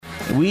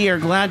We are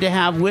glad to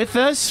have with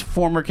us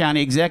former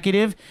county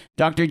executive,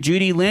 Dr.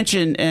 Judy Lynch.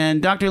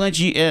 And Dr.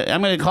 Lynch,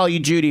 I'm going to call you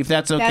Judy if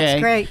that's okay.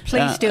 That's great.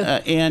 Please do.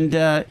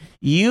 And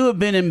you have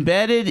been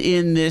embedded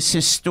in this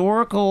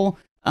historical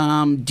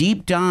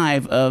deep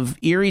dive of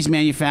Erie's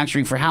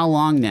manufacturing for how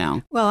long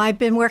now? Well, I've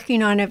been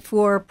working on it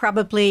for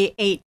probably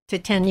 8 to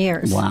 10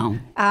 years. Wow.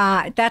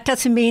 That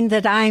doesn't mean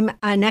that I'm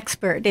an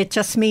expert. It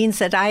just means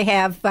that I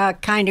have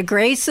kind of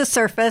grazed the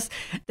surface,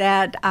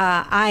 that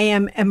I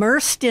am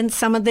immersed in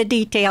some of the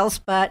details,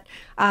 but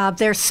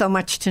there's so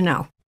much to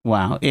know.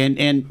 Wow.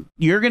 And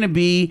you're going to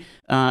be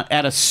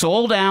at a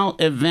sold-out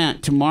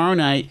event tomorrow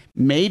night,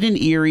 Made in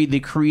Erie,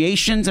 the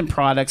creations and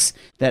products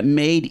that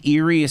made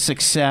Erie a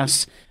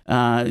success.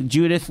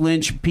 Judith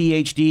Lynch,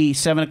 PhD,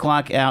 7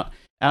 o'clock out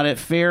at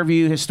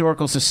Fairview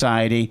Historical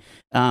Society.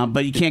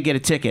 But you can't get a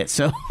ticket,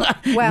 so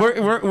well,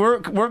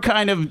 we're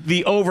kind of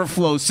the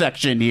overflow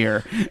section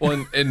here.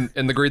 Well, and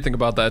the great thing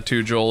about that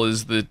too, Joel,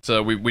 is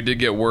that we did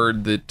get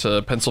word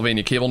that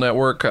Pennsylvania Cable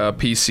Network,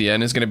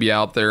 PCN, is going to be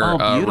out there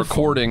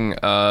recording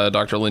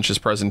Dr. Lynch's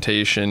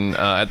presentation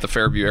at the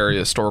Fairview Area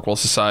Historical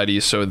Society.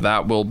 So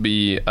that will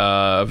be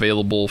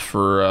available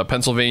for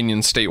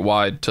Pennsylvanians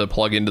statewide to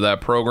plug into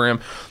that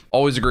program.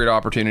 Always a great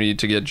opportunity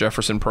to get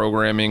Jefferson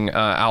programming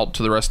out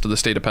to the rest of the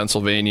state of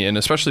Pennsylvania, and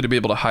especially to be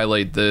able to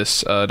highlight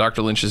this.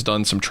 Dr. Lynch has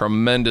done some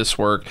tremendous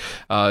work.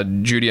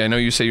 Judy, I know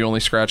you say you only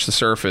scratched the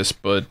surface,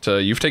 but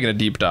you've taken a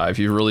deep dive.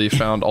 You've really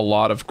found a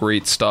lot of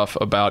great stuff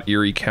about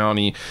Erie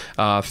County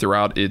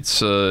throughout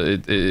its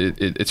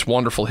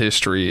wonderful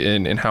history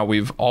and how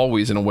we've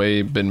always, in a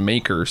way, been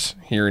makers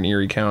here in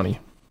Erie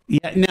County.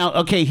 Yeah. Now,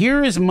 okay,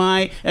 here is and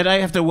I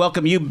have to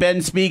welcome you, Ben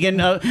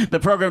Spigen, the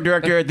program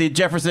director at the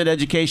Jefferson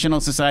Educational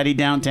Society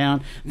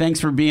downtown. Thanks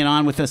for being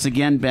on with us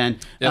again, Ben.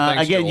 Yeah,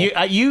 thanks, again, Joel.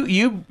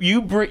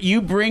 you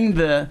bring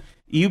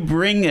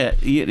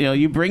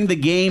the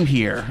game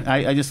here.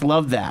 I just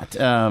love that.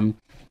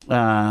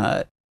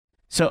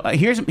 So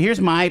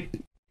here's my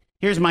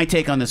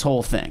take on this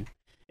whole thing,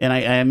 and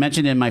I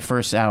mentioned in my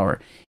first hour,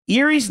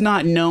 Erie's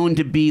not known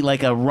to be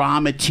like a raw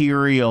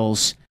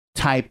materials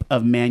type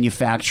of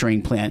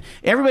manufacturing plant.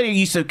 Everybody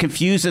used to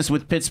confuse us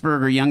with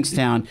Pittsburgh or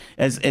Youngstown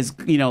as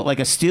like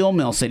a steel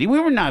mill city. We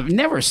were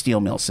never a steel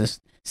mill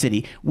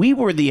city. We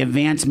were the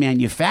advanced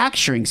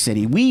manufacturing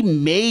city. We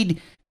made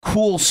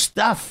cool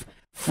stuff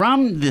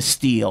from the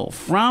steel,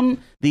 from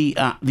the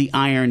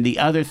iron, the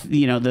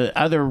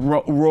other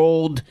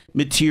rolled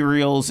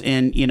materials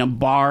and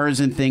bars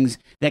and things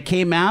that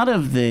came out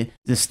of the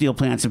steel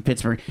plants of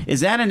Pittsburgh. Is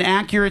that an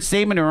accurate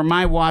statement, or am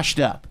I washed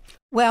up?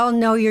 Well,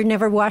 no, you're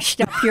never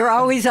washed up. You're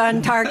always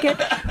on target.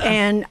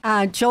 And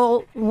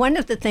Joel, one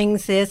of the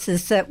things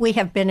is that we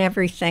have been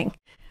everything.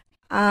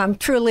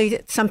 Truly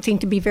something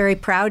to be very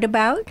proud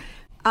about.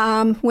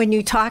 When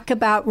you talk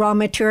about raw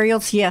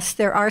materials, yes,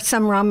 there are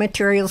some raw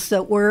materials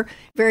that were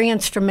very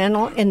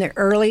instrumental in the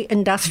early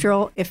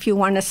industrial, if you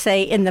want to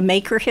say, in the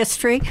maker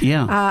history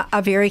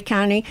of Erie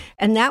County.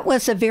 And that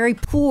was a very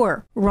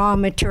poor raw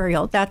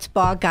material. That's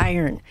bog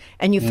iron.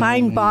 And you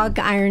find bog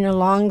iron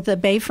along the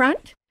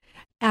bayfront.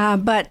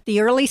 But the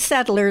early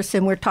settlers,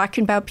 and we're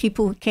talking about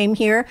people who came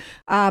here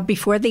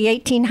before the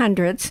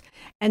 1800s,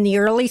 and the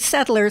early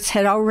settlers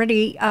had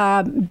already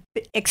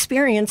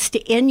experienced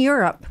in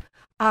Europe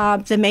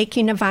the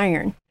making of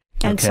iron.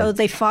 And so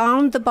they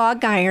found the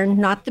bog iron,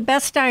 not the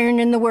best iron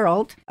in the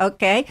world,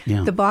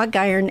 the bog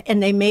iron,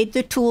 and they made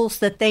the tools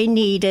that they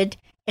needed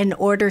in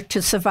order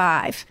to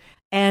survive.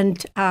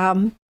 And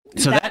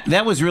so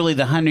that was really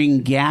the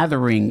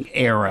hunting-gathering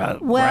era,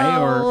 right?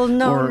 Well,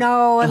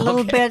 no, a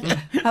little bit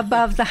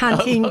above the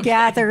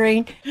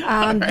hunting-gathering.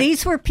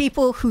 These were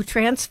people who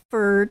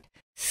transferred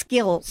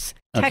skills,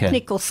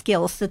 technical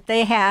skills that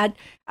they had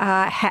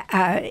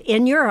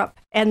in Europe,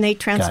 and they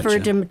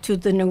transferred them to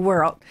the New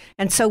World.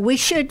 And so we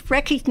should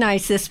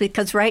recognize this,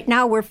 because right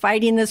now we're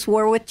fighting this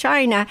war with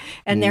China,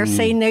 and they're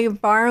saying they're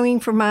borrowing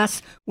from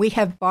us. We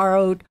have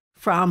borrowed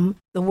from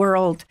the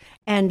world,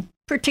 and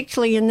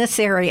particularly in this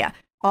area.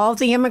 All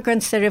the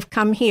immigrants that have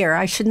come here,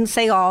 I shouldn't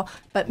say all,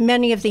 but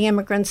many of the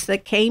immigrants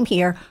that came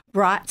here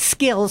brought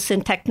skills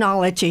and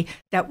technology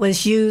that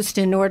was used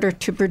in order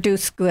to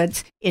produce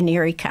goods in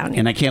Erie County.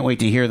 And I can't wait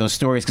to hear those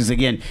stories, because,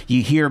 again,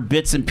 you hear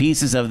bits and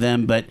pieces of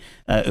them, but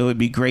it would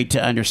be great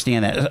to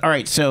understand that. All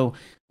right, so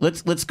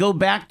let's go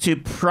back to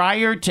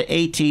prior to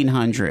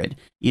 1800,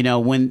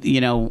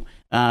 when,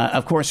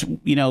 of course,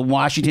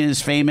 Washington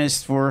is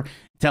famous for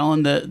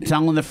telling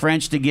the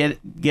French to get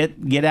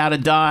out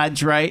of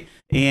Dodge, right?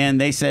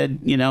 And they said,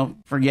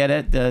 forget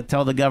it.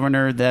 Tell the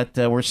governor that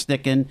we're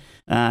staying.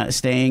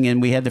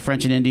 And we had the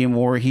French and Indian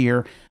War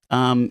here.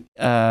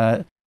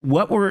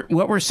 What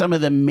were some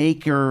of the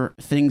maker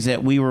things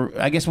that we were?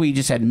 I guess we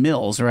just had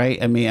mills, right?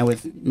 I mean, I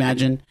would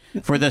imagine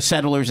for the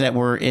settlers that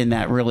were in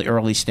that really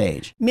early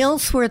stage.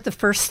 Mills were the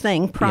first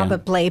thing,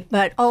 probably,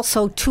 but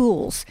also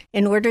tools.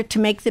 In order to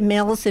make the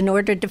mills, in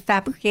order to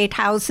fabricate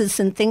houses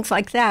and things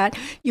like that,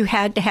 you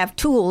had to have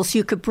tools.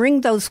 You could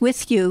bring those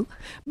with you,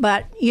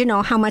 but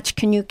how much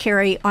can you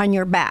carry on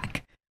your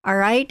back? All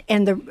right.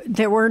 And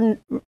there were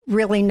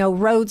really no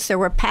roads. There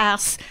were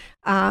paths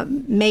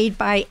made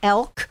by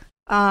elk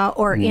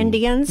or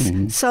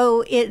Indians.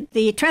 So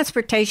the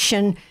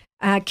transportation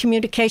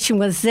communication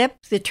was zip.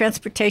 The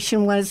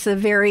transportation was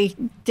very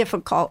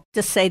difficult,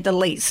 to say the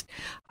least.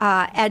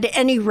 At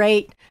any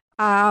rate,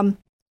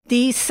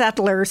 these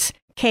settlers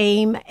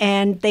came,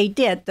 and they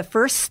did. The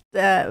first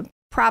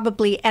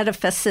probably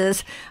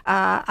edifices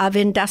of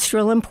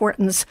industrial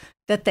importance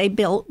that they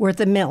built were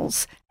the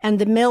mills. And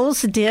the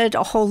mills did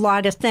a whole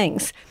lot of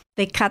things.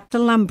 They cut the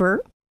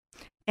lumber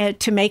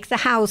to make the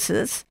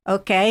houses,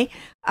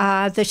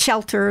 the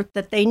shelter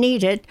that they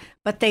needed,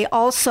 but they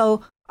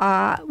also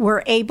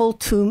were able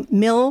to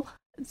mill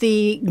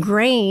the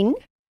grain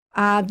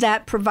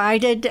that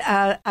provided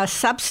a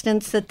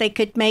substance that they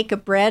could make a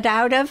bread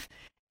out of.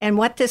 And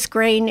what this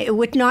grain, it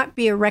would not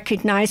be a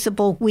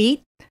recognizable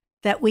wheat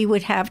that we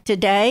would have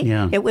today.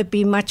 Yeah. It would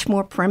be much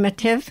more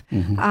primitive.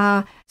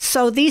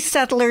 So these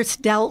settlers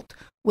dealt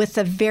with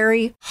a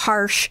very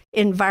harsh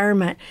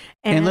environment.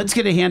 And let's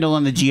get a handle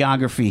on the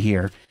geography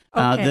here.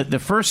 Okay. The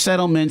first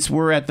settlements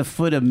were at the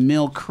foot of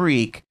Mill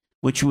Creek,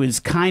 which was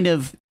kind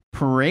of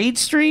Parade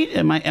Street.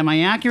 Am I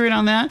accurate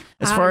on that?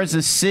 As far as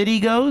the city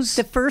goes?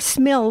 The first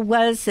mill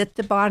was at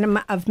the bottom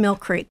of Mill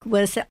Creek,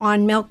 was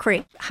on Mill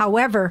Creek.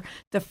 However,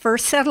 the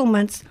first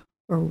settlements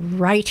were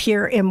right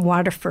here in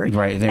Waterford.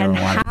 Right there and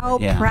in Waterford.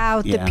 how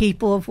proud the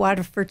people of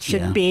Waterford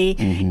should be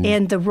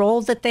in the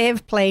role that they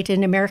have played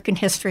in American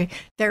history.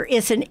 There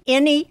isn't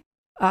any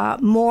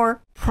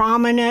more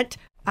prominent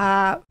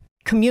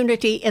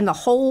community in the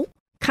whole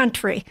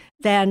country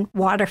than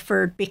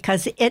Waterford,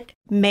 because it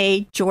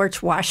made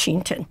George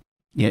Washington.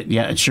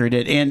 Yeah, it sure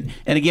did. And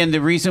again,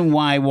 the reason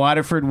why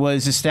Waterford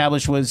was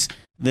established was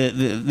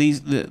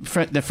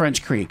the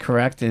French Creek,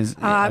 correct?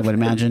 I would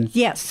imagine.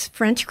 Yes,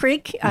 French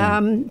Creek.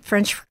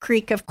 French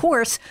Creek, of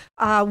course,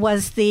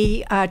 was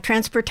the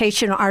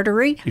transportation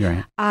artery,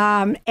 right.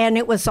 And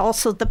it was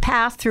also the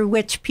path through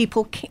which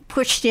people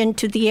pushed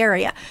into the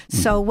area.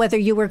 So whether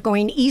you were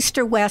going east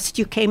or west,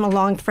 you came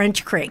along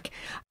French Creek.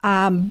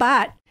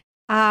 But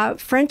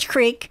French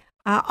Creek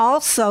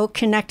also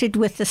connected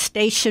with the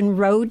Station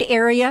Road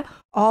area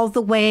all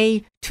the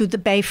way to the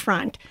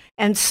bayfront.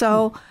 And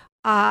so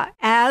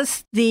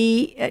as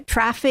the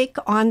traffic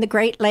on the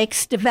Great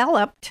Lakes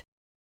developed,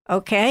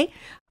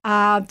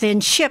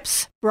 then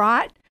ships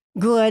brought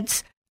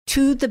goods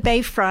to the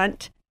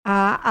bayfront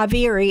of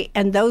Erie,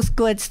 and those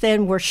goods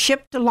then were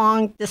shipped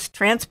along this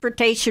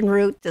transportation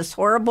route, this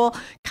horrible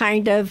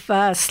kind of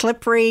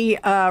slippery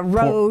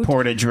road.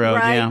 Portage road,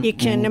 right? yeah. You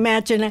can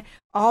imagine it,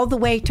 all the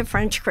way to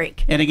French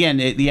Creek. And again,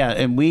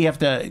 and we have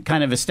to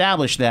kind of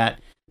establish that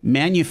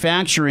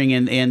manufacturing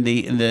and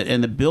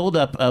the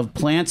buildup of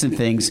plants and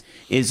things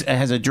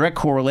has a direct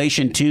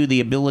correlation to the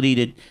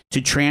ability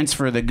to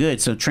transfer the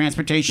goods. So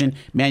transportation,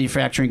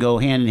 manufacturing go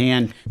hand in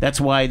hand.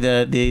 That's why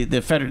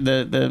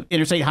the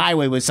interstate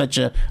highway was such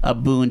a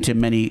boon to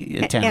many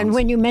towns. And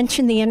when you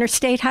mention the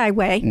interstate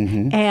highway,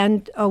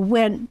 and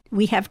when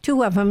we have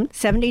two of them,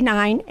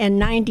 79 and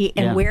 90,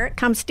 and where it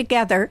comes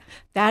together,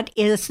 that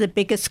is the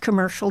biggest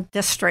commercial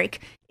district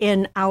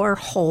in our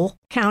whole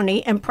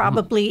county, and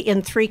probably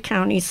in 3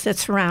 counties that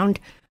surround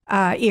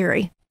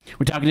Erie.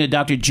 We're talking to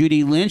Dr.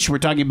 Judy Lynch. We're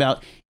talking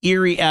about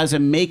Erie as a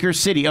maker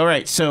city. All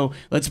right, so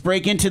let's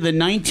break into the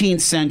 19th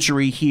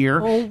century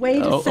here. Oh,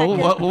 wait a second.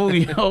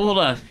 Hold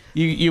on.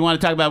 You want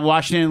to talk about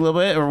Washington a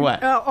little bit, or what?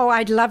 Oh,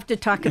 I'd love to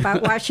talk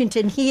about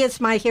Washington. He is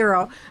my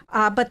hero.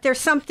 But there's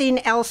something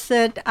else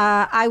that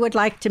I would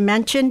like to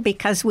mention,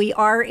 because we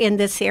are in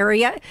this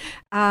area,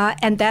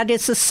 and that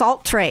is the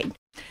salt trade.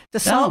 The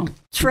salt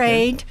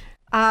trade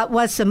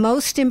was the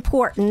most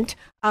important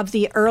of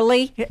the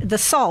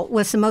salt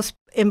was the most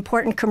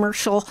important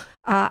commercial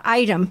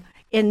item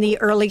in the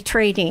early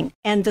trading.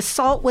 And the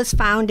salt was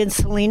found in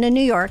Salina,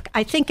 New York.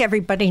 I think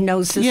everybody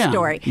knows the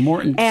story.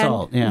 Morton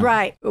salt. Yeah.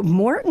 Right.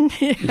 Morton?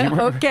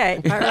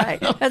 Okay. All right.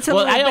 That's a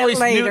little bit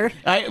later.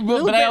 I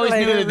always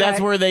knew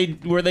that's where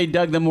they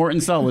dug the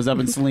Morton salt, was up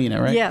in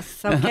Salina, right?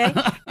 Yes. Okay.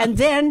 And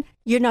then,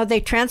 they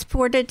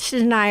transported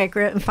to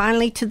Niagara and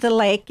finally to the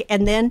lake,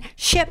 and then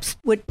ships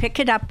would pick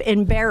it up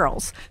in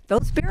barrels.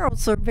 Those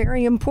barrels are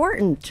very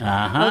important.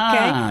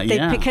 Okay. They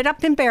pick it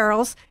up in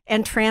barrels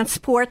and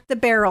transport the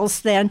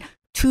barrels then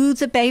to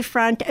the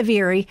bayfront of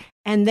Erie,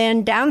 and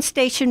then down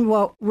Station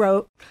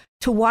Road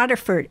to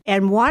Waterford.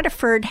 And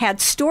Waterford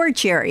had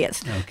storage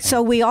areas. Okay.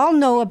 So we all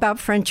know about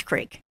French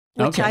Creek,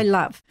 which I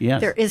love. Yes.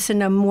 There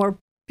isn't a more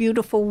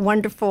beautiful,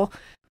 wonderful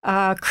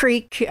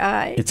creek.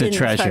 It's a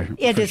treasure.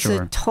 It is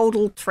sure. a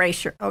total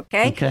treasure.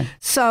 Okay.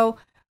 So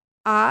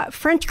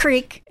French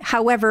Creek,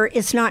 however,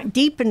 is not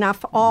deep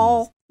enough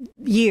all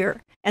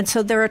year. And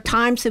so there are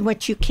times in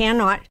which you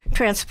cannot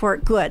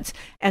transport goods.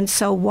 And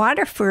so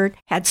Waterford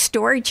had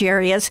storage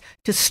areas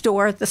to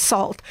store the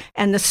salt.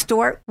 And the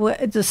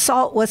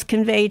salt was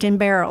conveyed in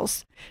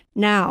barrels.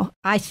 Now,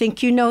 I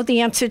think you know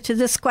the answer to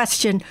this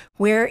question.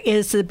 Where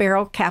is the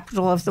barrel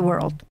capital of the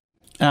world?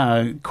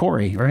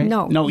 Corey, right?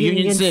 No,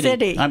 Union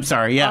City. I'm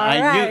sorry. Yeah,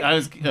 I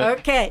was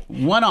okay.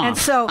 One off. And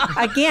so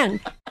again,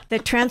 the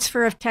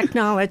transfer of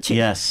technology.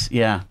 Yes,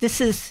 yeah. This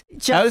is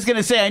just. I was going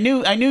to say I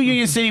knew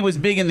Union City was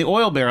big in the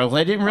oil barrels.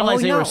 I didn't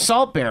realize they were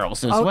salt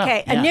barrels as well.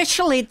 Okay, Yeah.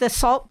 initially the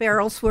salt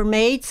barrels were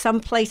made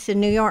someplace in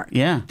New York.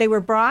 Yeah. They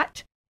were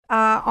brought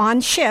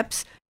on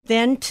ships,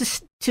 then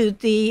to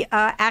the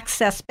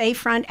access,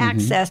 Bayfront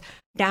access,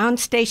 down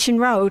Station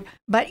Road.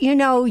 But,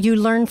 you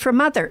learn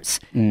from others.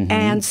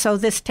 And so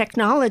this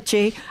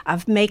technology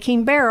of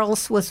making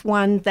barrels was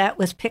one that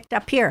was picked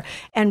up here.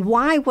 And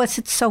why was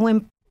it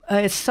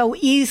so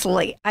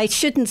easily, I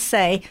shouldn't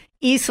say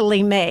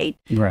easily made,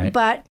 Right.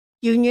 but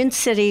Union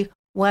City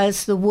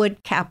was the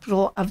wood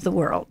capital of the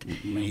world.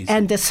 Amazing.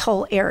 And this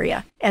whole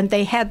area. And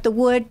they had the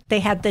wood,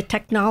 they had the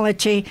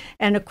technology,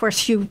 and of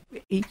course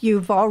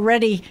you've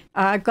already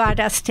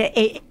got us to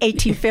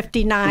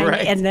 1859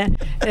 Right. and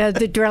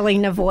the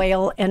drilling of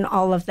oil and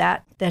all of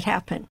that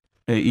happened.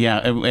 Yeah,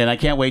 and I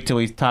can't wait till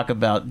we talk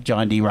about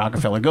John D.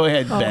 Rockefeller. Go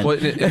ahead, Ben. Well,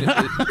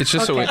 it's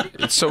just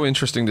it's so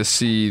interesting to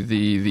see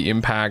the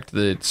impact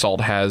that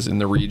salt has in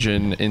the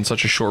region in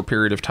such a short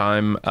period of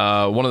time.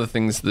 One of the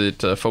things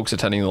that folks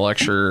attending the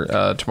lecture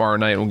tomorrow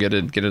night will get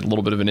a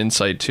little bit of an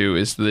insight to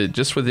is that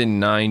just within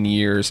 9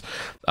 years,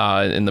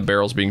 in the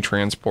barrels being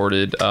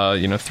transported,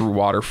 through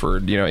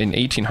Waterford, in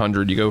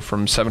 1800 you go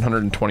from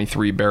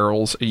 723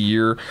 barrels a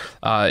year.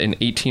 In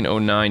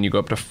 1809 you go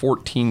up to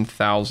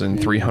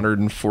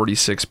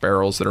 14,346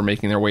 barrels that are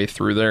making their way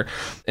through there,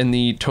 and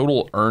the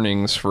total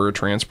earnings for a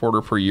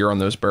transporter per year on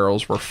those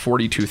barrels were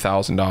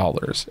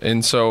 $42,000.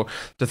 And so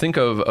to think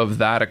of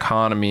that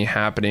economy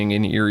happening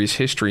in Erie's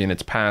history and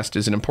its past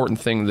is an important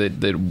thing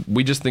that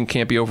we just think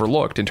can't be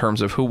overlooked in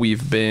terms of who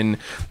we've been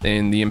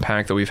and the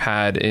impact that we've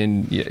had.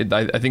 And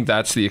I think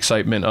that's the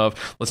excitement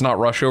of let's not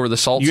rush over the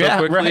salt so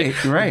quickly.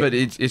 Right. But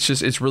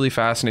it's really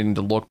fascinating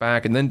to look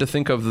back and then to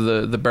think of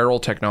the barrel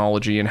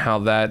technology and how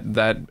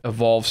that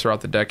evolves throughout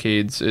the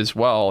decades as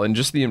well. And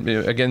just the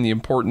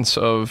importance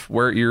of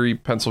where Erie,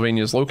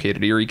 Pennsylvania is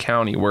located, Erie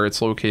County, where it's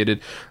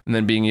located, and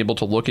then being able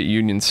to look at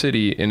Union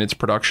City and its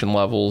production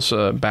levels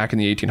back in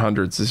the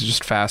 1800s is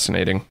just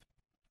fascinating.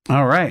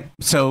 All right.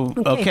 So,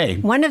 okay.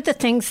 One of the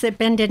things that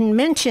Ben didn't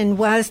mention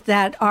was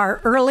that our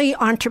early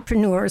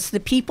entrepreneurs, the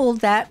people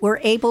that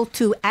were able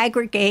to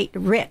aggregate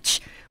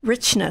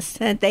richness,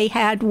 they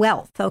had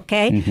wealth,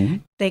 okay?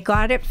 They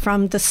got it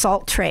from the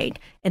salt trade.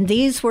 And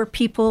these were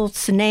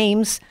people's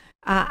names.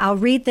 I'll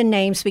read the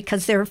names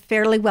because they're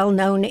fairly well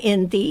known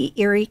in the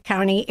Erie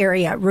County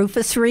area.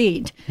 Rufus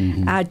Reed,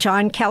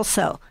 John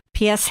Kelso,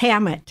 P.S.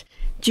 Hammett,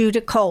 Judah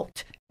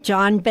Colt,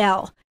 John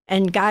Bell,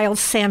 and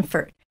Giles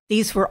Sanford.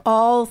 These were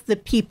all the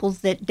people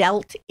that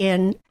dealt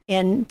in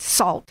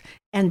salt,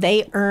 and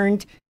they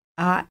earned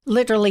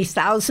literally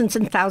thousands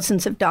and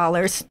thousands of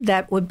dollars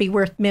that would be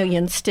worth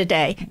millions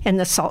today in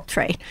the salt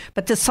trade.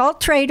 But the salt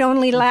trade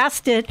only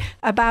lasted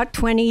about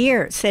 20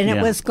 years, and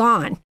it was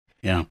gone.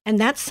 Yeah. And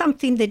that's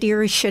something that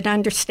Erie should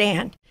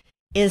understand,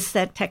 is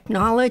that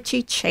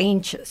technology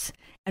changes.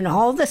 And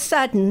all of a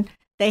sudden,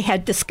 they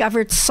had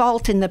discovered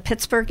salt in the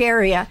Pittsburgh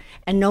area,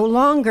 and no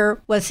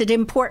longer was it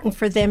important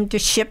for them to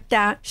ship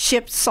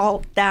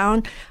salt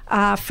down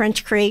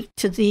French Creek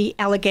to the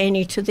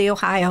Allegheny to the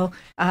Ohio.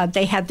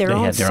 They had their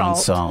own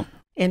salt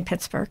in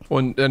Pittsburgh.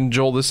 Well, and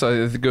Joel, this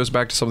goes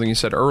back to something you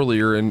said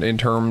earlier in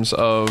terms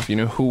of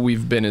who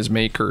we've been as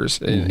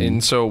makers,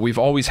 and so we've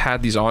always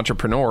had these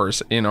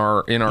entrepreneurs in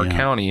our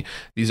county,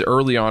 these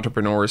early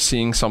entrepreneurs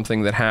seeing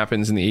something that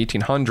happens in the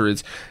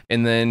 1800s,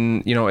 and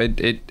then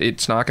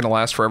it's not going to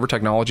last forever.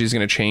 Technology is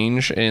going to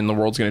change, and the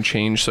world's going to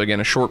change. So again,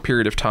 a short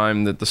period of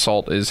time that the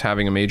salt is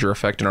having a major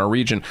effect in our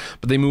region,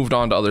 but they moved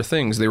on to other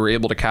things. They were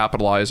able to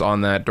capitalize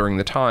on that during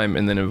the time,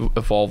 and then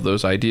evolve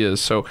those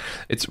ideas. So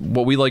it's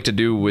what we like to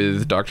do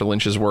with Dr.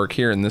 Lynch's work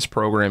here in this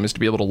program is to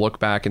be able to look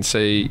back and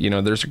say,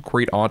 there's a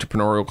great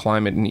entrepreneurial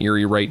climate in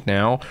Erie right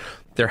now.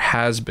 There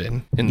has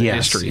been in the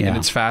history, and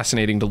it's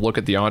fascinating to look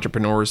at the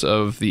entrepreneurs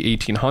of the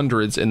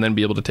 1800s and then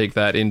be able to take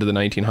that into the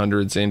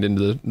 1900s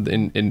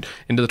and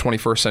into the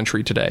 21st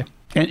century today.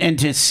 And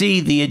to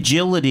see the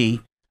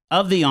agility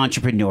of the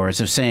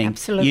entrepreneurs of saying,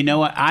 absolutely, you know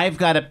what, I've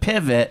got to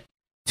pivot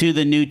to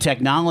the new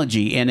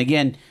technology. And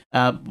again,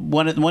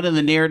 one of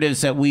the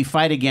narratives that we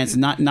fight against,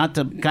 not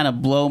to kind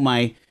of blow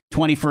my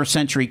 21st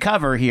century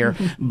cover here,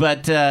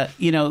 but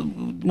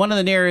one of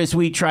the narratives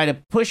we try to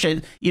push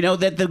it,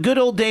 that the good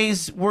old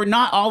days were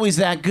not always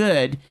that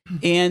good,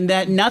 and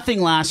that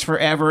nothing lasts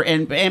forever,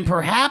 and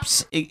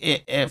perhaps,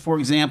 for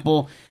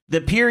example,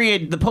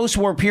 the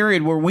post-war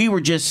period where we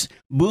were just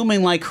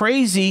booming like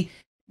crazy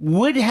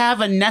would have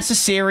a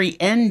necessary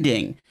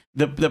ending.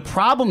 The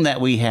problem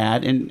that we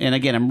had, and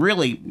again, I'm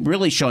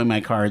really showing my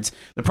cards.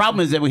 The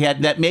problem is that we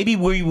had that maybe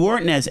we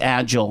weren't as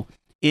agile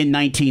in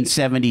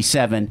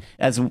 1977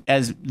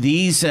 as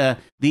these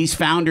these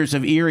founders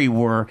of Erie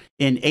were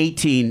in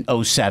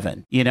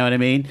 1807. You know what I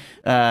mean?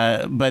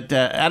 But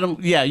I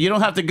don't. Yeah, you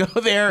don't have to go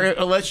there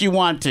unless you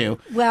want to.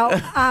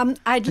 Well,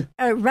 I'd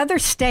rather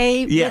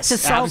stay with the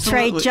salt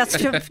trade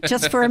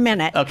just for a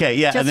minute. Okay,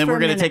 yeah, and then we're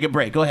going to take a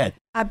break. Go ahead.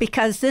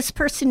 Because this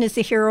person is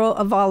a hero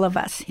of all of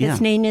us. His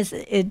name is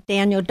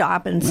Daniel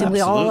Dobbins, and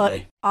we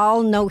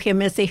all know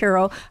him as the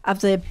hero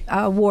of the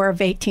War of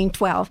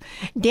 1812.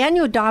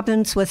 Daniel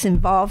Dobbins was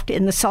involved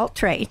in the salt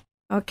trade.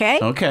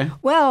 Okay.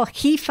 Well,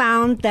 he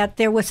found that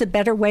there was a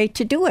better way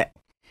to do it.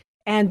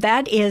 And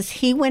that is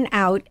he went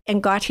out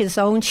and got his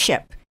own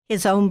ship,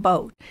 his own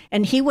boat.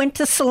 And he went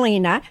to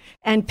Salina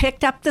and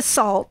picked up the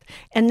salt.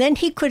 And then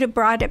he could have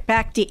brought it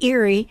back to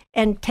Erie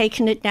and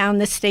taken it down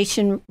the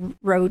Station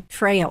Road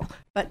Trail.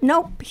 But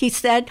nope, he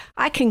said,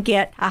 I can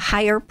get a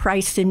higher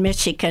price in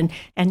Michigan.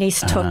 And he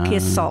took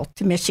his salt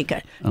to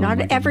Michigan.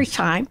 Not every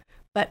time,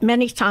 but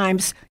many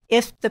times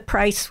if the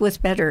price was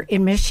better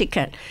in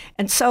Michigan.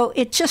 And so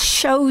it just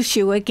shows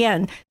you,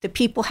 again, the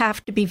people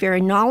have to be very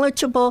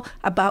knowledgeable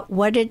about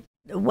what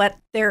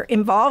they're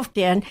involved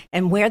in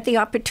and where the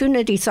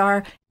opportunities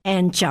are,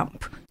 and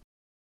jump.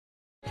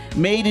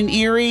 Made in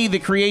Erie, the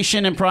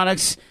creation and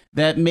products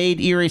that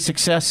made Erie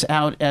success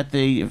out at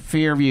the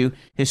Fairview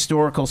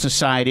Historical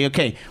Society.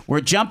 Okay,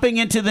 we're jumping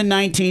into the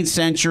 19th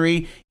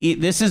century.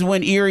 This is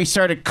when Erie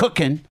started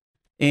cooking.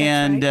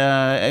 And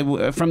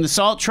from the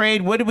salt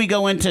trade, what did we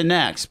go into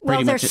next?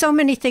 Well, there's so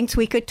many things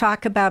we could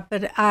talk about,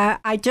 but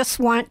I just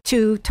want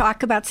to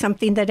talk about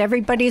something that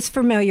everybody is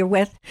familiar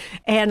with.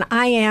 And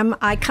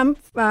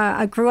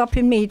I grew up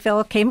in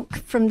Meadville, came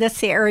from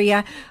this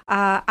area.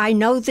 I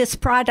know this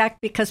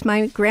product because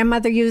my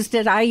grandmother used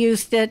it. I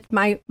used it.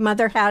 My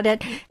mother had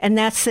it. And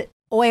that's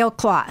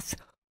oilcloth.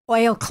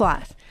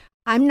 Oilcloth.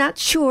 I'm not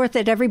sure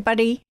that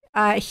everybody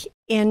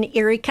in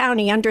Erie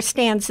County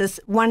understands this.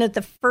 One of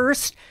the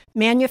first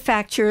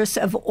manufacturers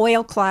of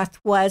oilcloth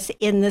was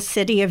in the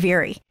city of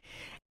Erie.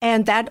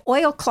 And that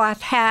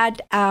oilcloth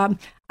had a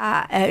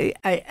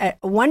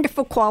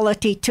wonderful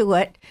quality to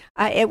it.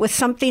 It was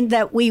something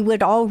that we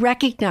would all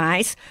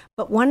recognize.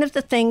 But one of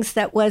the things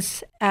that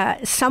was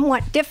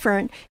somewhat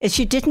different is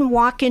you didn't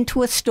walk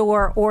into a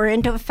store or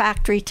into a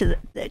factory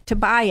to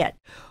buy it.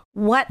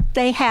 What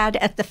they had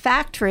at the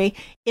factory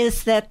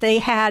is that they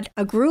had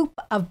a group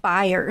of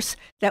buyers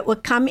that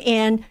would come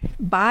in,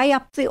 buy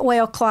up the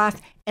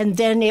oilcloth, and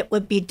then it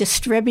would be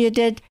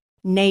distributed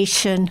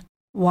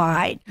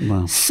nationwide.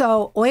 Wow.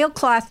 So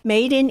oilcloth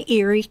made in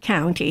Erie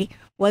County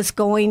was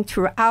going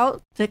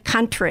throughout the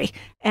country,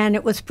 and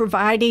it was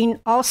providing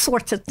all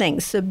sorts of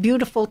things. A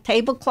beautiful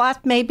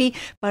tablecloth maybe,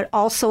 but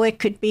also it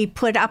could be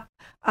put up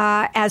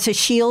as a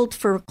shield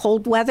for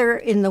cold weather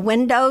in the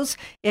windows.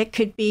 It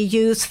could be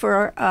used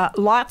for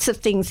lots of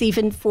things,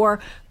 even for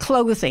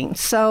clothing.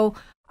 So,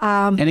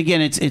 and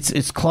again,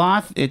 it's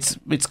cloth. It's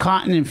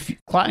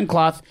cotton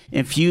cloth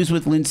infused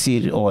with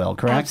linseed oil,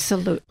 correct?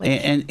 Absolutely.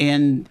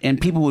 And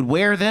people would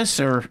wear this,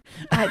 or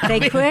they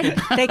could.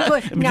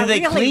 Now, do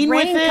they clean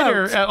with it,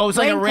 or it's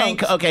like a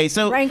raincoat? Okay,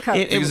 so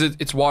because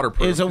it's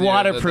waterproof. It's a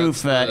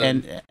waterproof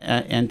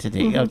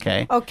entity. Mm-hmm.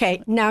 Okay.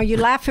 Okay. Now you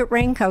laugh at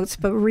raincoats,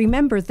 but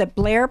remember the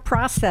Blair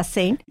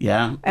Processing,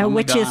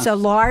 which is the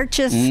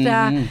largest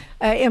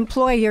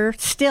employer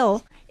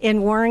still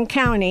in Warren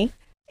County.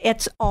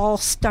 It's all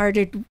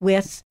started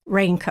with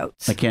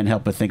raincoats. I can't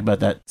help but think about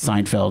that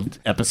Seinfeld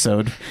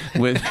episode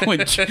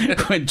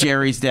when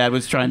Jerry's dad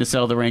was trying to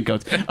sell the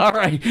raincoats. All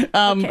right.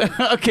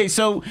 Okay.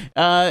 So,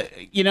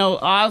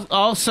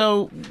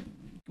 also,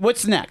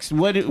 what's next?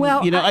 We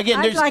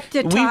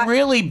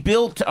really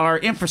built our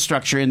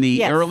infrastructure in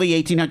the early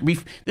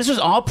 1800s. This was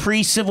all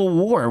pre-Civil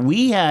War.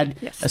 We had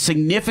a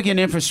significant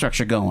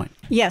infrastructure going.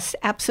 Yes,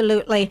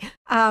 absolutely.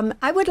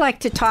 I would like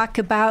to talk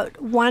about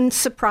one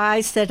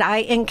surprise that I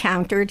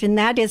encountered, and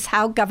that is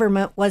how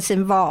government was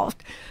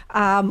involved.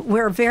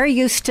 We're very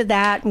used to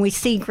that, and we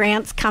see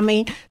grants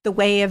coming the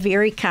way of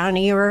Erie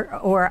County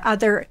or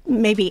other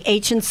maybe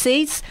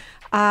agencies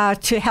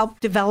to help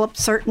develop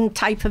certain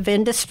type of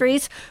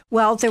industries.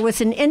 Well, there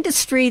was an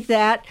industry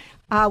that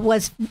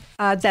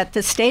that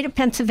the state of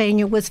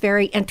Pennsylvania was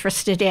very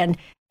interested in,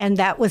 and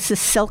that was the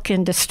silk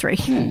industry.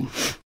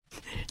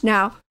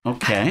 Now,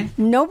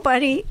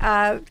 nobody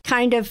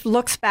kind of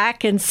looks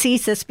back and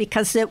sees this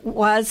because it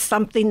was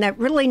something that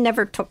really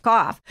never took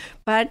off.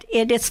 But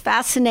it is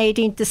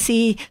fascinating to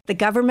see the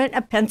government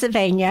of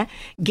Pennsylvania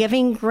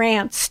giving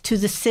grants to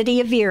the city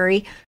of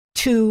Erie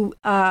to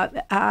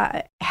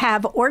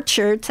have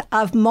orchards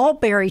of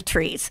mulberry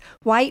trees,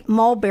 white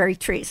mulberry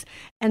trees.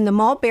 And the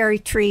mulberry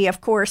tree,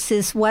 of course,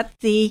 is what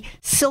the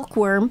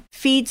silkworm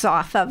feeds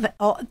off of,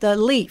 the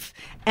leaf.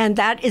 And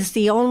that is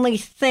the only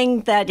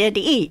thing that it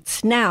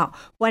eats. Now,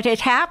 what had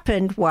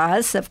happened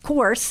was, of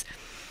course,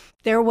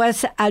 there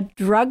was a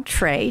drug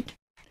trade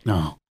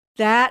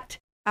that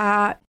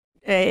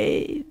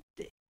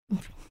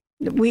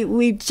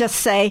we just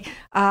say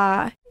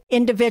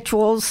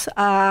individuals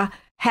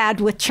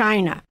had with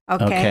China.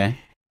 Okay.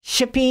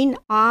 Shipping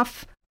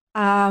off.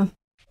 Okay.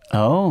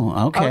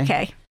 All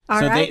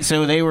right.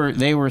 So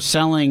they were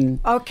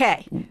selling.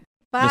 Okay.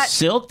 But the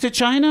silk to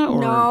China?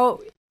 Or?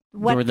 No,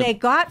 what they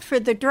got for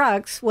the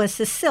drugs was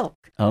the silk.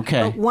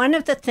 Okay. But one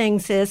of the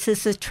things is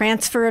the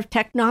transfer of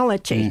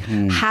technology.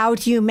 Mm-hmm. How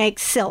do you make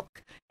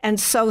silk? And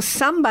so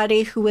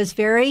somebody who was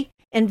very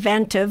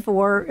inventive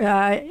or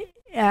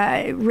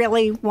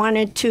really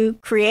wanted to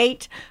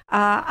create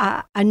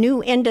a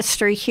new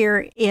industry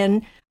here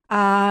in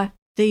the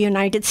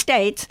United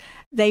States,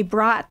 they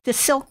brought the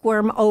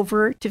silkworm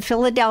over to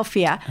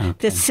Philadelphia. Okay.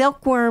 The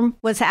silkworm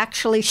was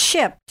actually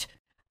shipped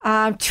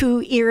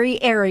to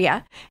Erie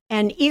area.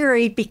 And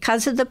Erie,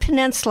 because of the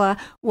peninsula,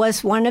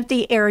 was one of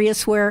the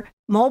areas where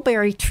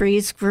mulberry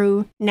trees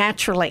grew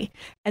naturally.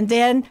 And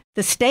then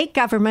the state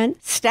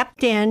government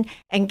stepped in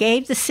and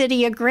gave the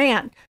city a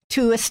grant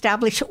to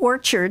establish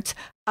orchards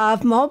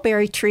of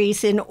mulberry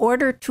trees in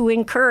order to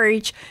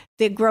encourage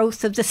the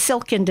growth of the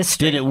silk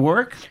industry. Did it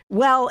work?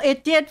 Well,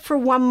 it did for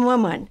one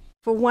woman,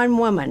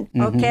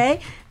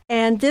 okay?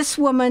 And this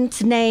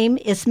woman's name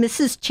is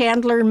Mrs.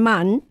 Chandler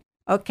Munn.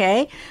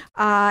 Okay.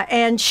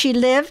 And she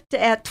lived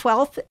at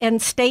 12th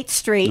and State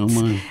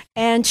Streets.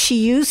 And she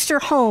used her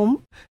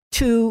home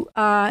to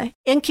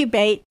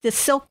incubate the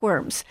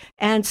silkworms.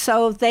 And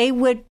so they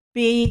would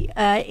be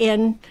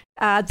in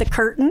the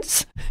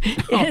curtains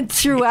and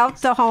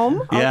throughout the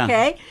home.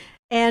 Okay.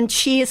 And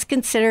she is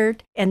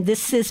considered, and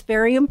this is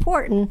very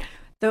important,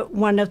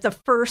 one of the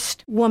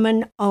first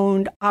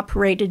woman-owned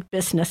operated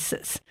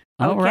businesses.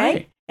 Okay. All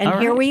right. And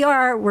here we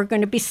are. We're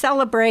going to be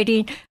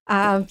celebrating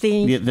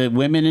the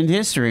women in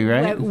history,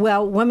 right?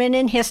 Well, women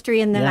in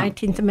history in the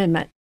 19th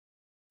Amendment.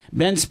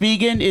 Ben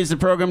Spigen is the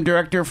program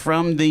director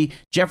from the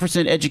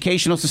Jefferson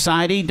Educational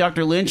Society.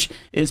 Dr. Lynch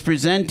is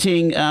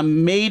presenting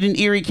Made in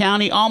Erie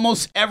County,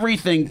 almost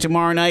everything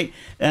tomorrow night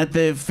at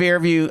the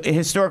Fairview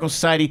Historical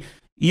Society.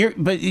 You're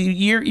like,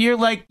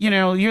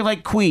 you're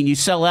like Queen. You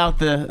sell out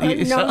the...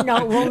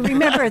 No. Well,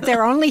 remember,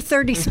 there are only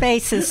 30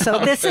 spaces, so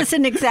this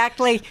isn't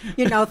exactly,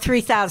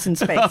 3,000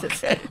 spaces.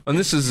 Okay. And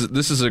this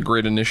is a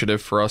great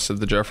initiative for us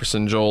at the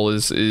Jefferson, Joel,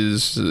 is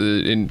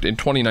in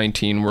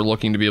 2019, we're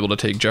looking to be able to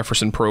take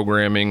Jefferson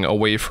programming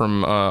away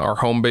from our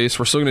home base.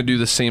 We're still going to do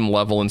the same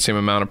level and same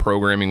amount of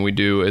programming we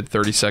do at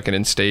 32nd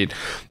and State,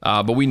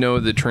 but we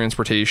know that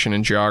transportation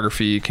and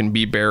geography can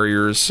be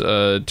barriers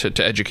to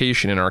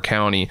education in our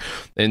county,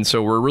 and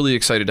so we're really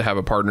excited to have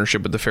a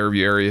partnership with the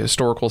Fairview Area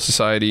Historical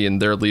Society and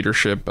their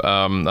leadership,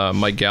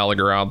 Mike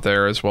Gallagher out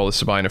there, as well as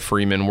Sabina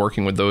Freeman,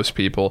 working with those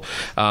people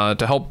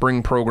to help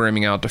bring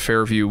programming out to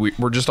Fairview.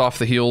 We're just off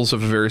the heels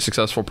of a very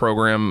successful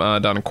program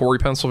down in Corey,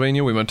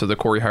 Pennsylvania. We went to the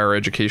Corey Higher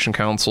Education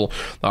Council.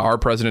 Our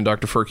president,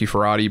 Dr. Furky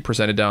Ferrati,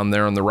 presented down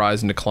there on the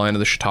rise and decline of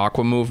the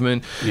Chautauqua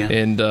movement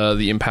and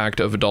the impact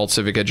of adult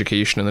civic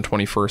education in the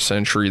 21st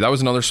century. That was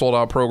another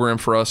sold-out program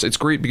for us. It's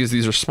great because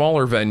these are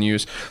smaller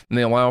venues and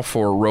they allow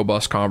for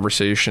robust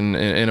conversation.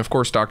 And of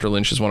course, Dr.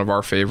 Lynch is one of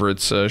our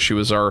favorites. She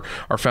was our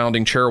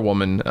founding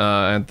chairwoman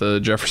at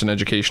the Jefferson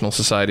Educational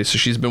Society. So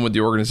she's been with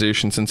the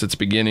organization since its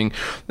beginning.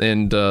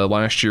 And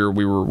last year,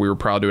 we were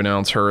proud to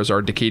announce her as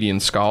our Decadian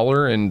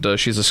Scholar. And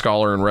she's a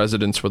scholar in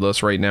residence with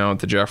us right now at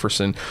the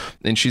Jefferson.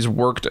 And she's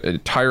worked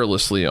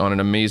tirelessly on an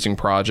amazing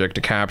project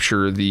to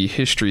capture the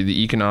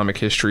economic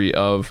history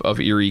of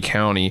Erie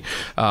County.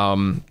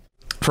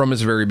 From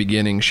its very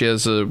beginning. She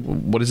has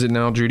what is it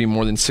now, Judy?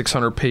 More than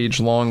 600-page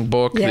long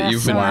book that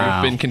you've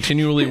been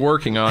continually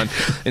working on.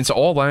 And so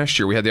all last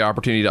year, we had the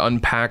opportunity to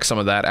unpack some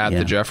of that at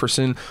the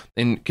Jefferson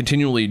and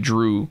continually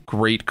drew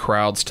great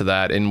crowds to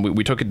that. And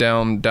we took it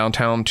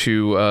downtown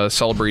to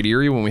Celebrate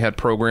Erie when we had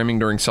programming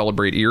during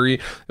Celebrate Erie.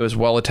 It was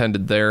well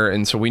attended there.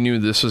 And so we knew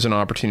this was an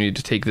opportunity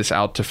to take this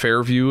out to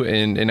Fairview.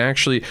 And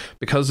actually,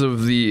 because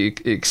of the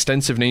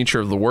extensive nature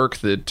of the work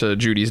that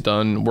Judy's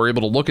done, we're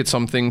able to look at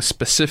something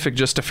specific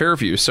just to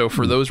Fairview. So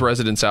for those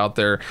residents out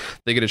there,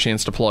 they get a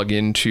chance to plug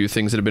into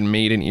things that have been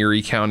made in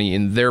Erie County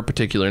in their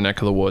particular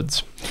neck of the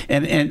woods.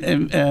 And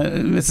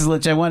Mrs.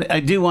 Lynch, I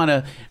do want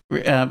to,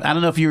 I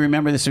don't know if you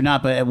remember this or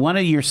not, but at one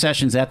of your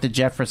sessions at the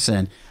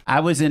Jefferson,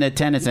 I was in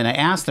attendance and I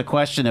asked a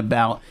question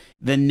about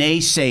the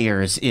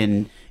naysayers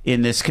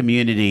in this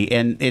community.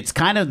 And it's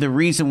kind of the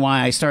reason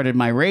why I started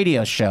my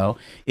radio show,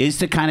 is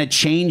to kind of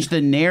change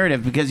the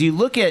narrative, because you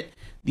look at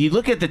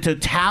the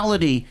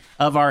totality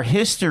of our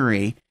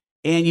history.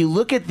 And you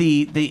look at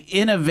the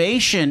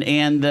innovation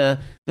and the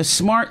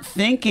smart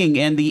thinking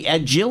and the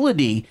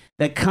agility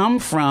that come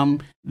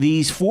from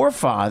these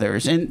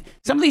forefathers, and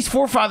some of these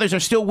forefathers are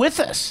still with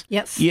us.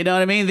 Yes, you know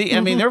what I mean.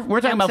 We're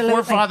talking about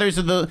forefathers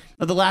of the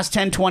last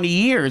 10, 20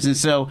 years, and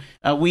so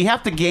we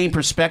have to gain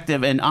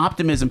perspective and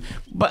optimism,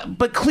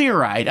 but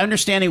clear-eyed,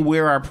 understanding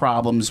where our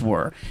problems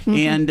were.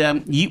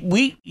 And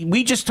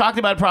we just talked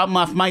about a problem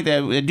off mic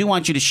that I do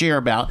want you to share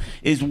about,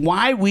 is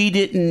why we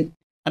didn't.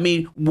 I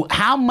mean,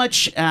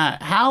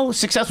 how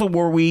successful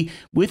were we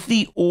with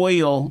the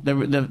oil,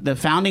 the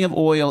founding of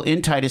oil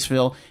in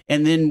Titusville,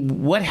 and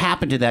then what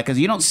happened to that? Because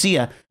you don't see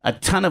a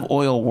ton of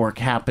oil work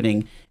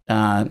happening,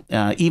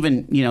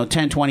 even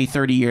 10, 20,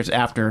 30 years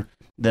after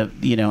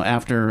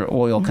after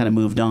oil kind of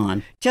moved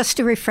on. Just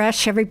to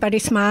refresh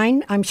everybody's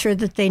mind, I'm sure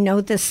that they know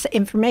this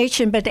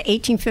information, but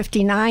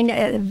 1859,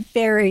 a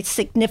very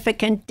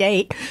significant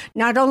date,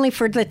 not only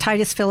for the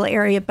Titusville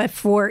area, but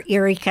for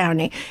Erie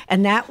County.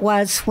 And that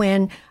was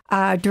when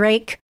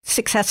Drake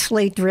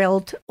successfully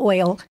drilled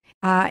oil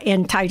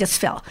in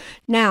Titusville.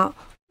 Now,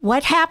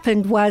 what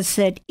happened was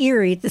that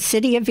Erie, the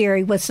city of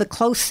Erie, was the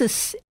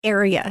closest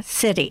area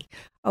city.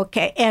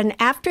 Okay, and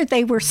after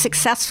they were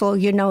successful,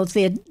 in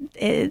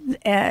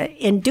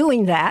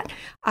doing that,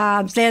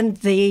 then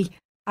the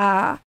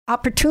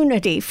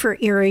opportunity for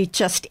Erie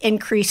just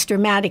increased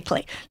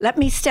dramatically. Let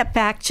me step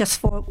back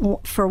just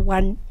for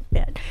one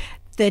bit.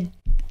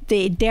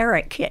 The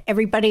derrick,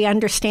 everybody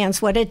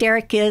understands what a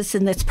derrick is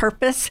and its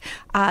purpose.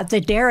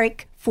 The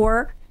derrick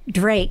for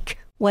Drake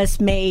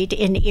was made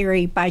in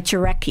Erie by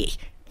Jarecki.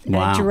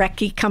 Wow.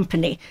 Jarecki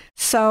Company.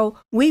 So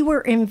we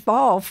were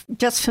involved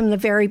just from the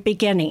very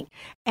beginning.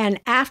 And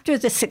after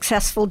the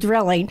successful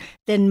drilling,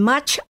 then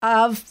much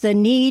of the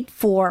need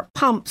for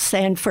pumps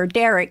and for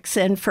derricks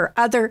and for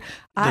other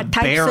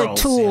types of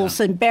tools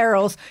and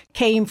barrels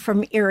came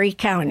from Erie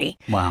County.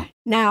 Wow.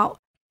 Now,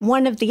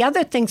 one of the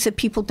other things that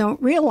people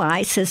don't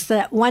realize is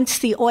that once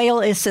the oil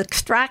is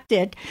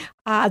extracted,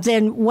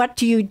 then what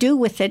do you do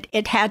with it?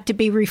 It had to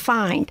be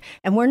refined.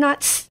 And we're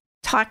not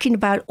talking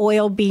about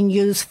oil being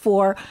used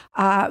for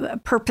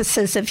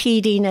purposes of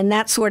heating and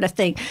that sort of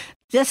thing.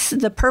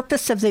 The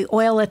purpose of the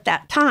oil at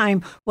that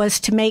time was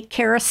to make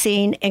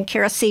kerosene, and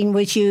kerosene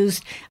was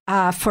used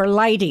for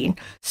lighting,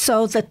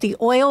 so that the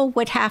oil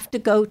would have to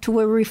go to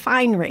a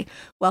refinery.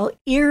 Well,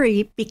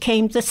 Erie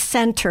became the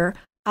center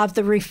of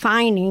the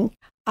refining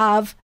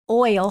of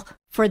oil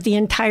for the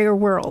entire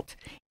world.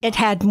 It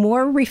had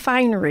more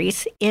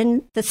refineries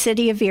in the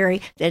city of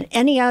Erie than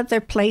any other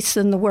place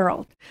in the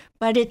world.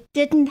 But it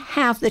didn't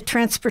have the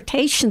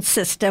transportation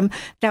system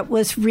that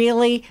was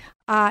really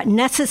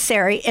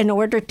necessary in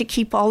order to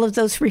keep all of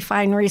those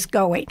refineries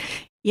going.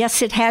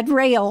 Yes, it had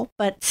rail,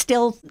 but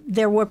still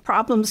there were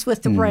problems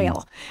with the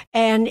rail.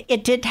 And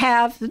it did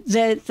have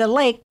the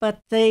lake, but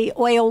the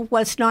oil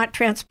was not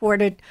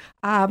transported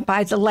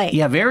by the lake.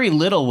 Yeah, very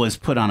little was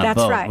put on a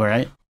boat,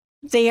 right?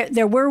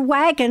 There were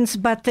wagons,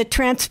 but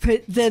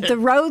the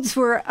roads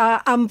were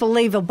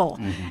unbelievable.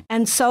 Mm-hmm.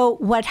 And so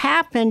what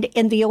happened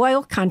in the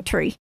oil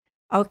country,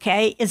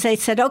 is they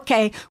said,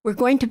 we're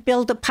going to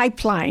build a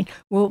pipeline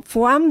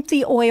from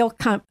the oil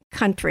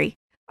country,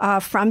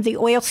 from the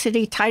oil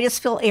city,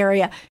 Titusville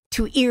area,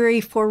 to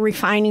Erie for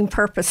refining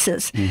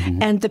purposes.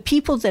 Mm-hmm. And the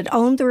people that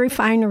owned the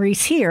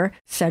refineries here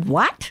said,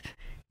 what?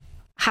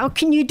 How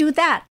can you do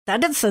that? That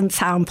doesn't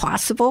sound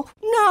possible.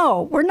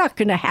 No, we're not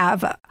going to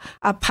have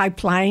a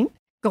pipeline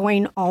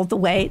going all the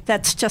way.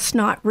 That's just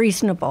not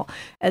reasonable.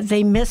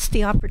 They missed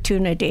the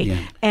opportunity.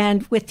 Yeah.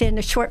 And within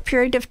a short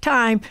period of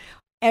time,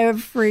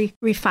 every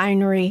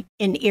refinery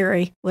in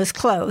Erie was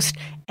closed.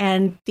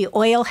 And the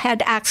oil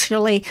had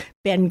actually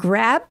been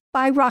grabbed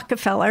by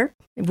Rockefeller.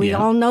 We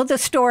all know the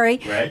story.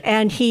 Right.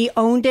 And he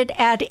owned it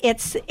at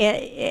its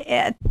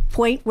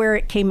point where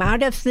it came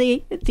out of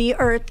the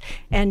earth.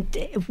 And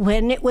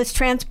when it was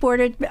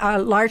transported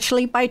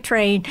largely by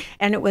train,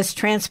 and it was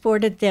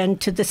transported then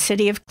to the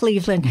city of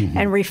Cleveland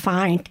and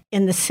refined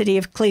in the city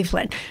of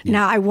Cleveland. Yeah.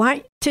 Now, I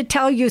want to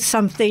tell you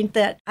something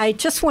that I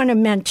just want to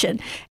mention.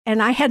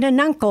 And I had an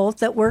uncle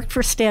that worked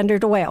for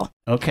Standard Oil.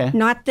 Okay.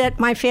 Not that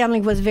my family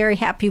was very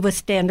happy with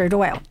Standard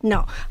Oil.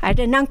 No, I had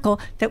an uncle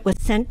that was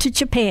sent to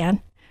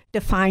Japan to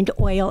find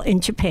oil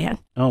in Japan.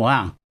 Oh,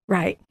 wow.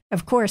 Right.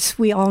 Of course,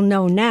 we all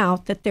know now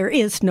that there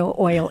is no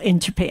oil in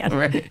Japan.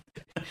 Right.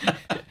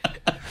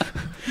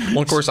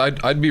 Well, of course,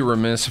 I'd be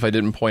remiss if I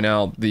didn't point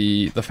out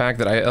the fact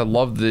that I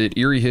love that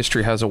Erie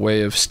history has a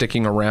way of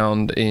sticking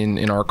around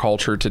in our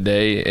culture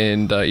today.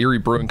 And Erie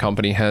Brewing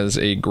Company has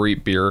a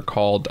great beer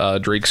called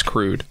Drake's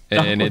Crude,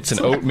 and it's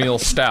an oatmeal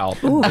stout.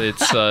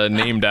 It's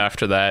named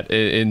after that.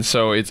 And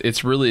so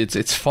it's really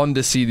fun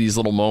to see these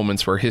little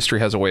moments where history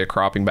has a way of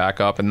cropping back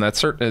up, and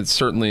it's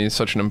certainly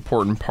such an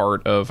important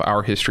part of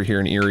our history here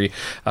in Erie.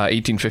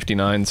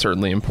 1859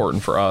 certainly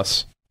important for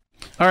us.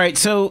 All right,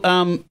 so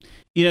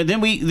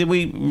then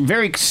we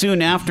very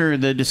soon after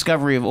the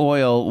discovery of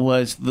oil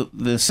was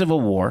the Civil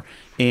War,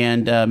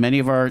 and many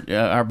of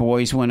our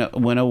boys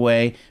went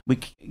away.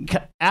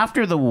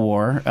 After the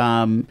war,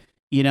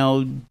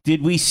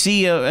 did we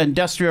see an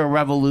industrial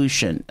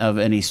revolution of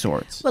any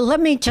sorts? Well,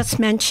 let me just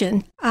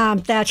mention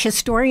that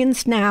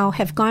historians now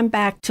have gone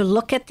back to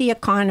look at the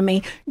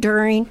economy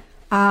during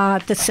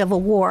the Civil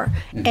War,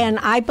 and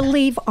I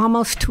believe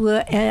almost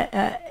to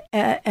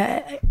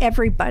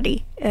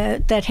everybody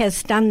that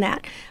has done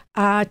that.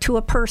 To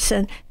a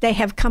person, they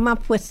have come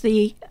up with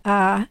the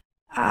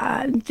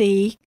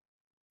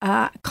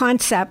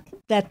concept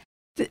that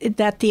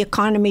the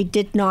economy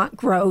did not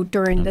grow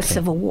during the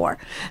Civil War,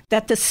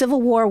 that the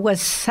Civil War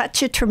was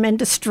such a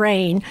tremendous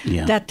drain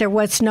that there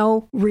was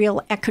no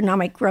real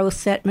economic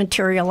growth that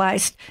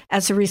materialized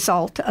as a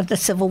result of the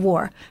Civil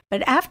War.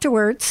 But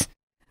afterwards,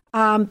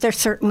 There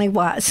certainly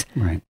was.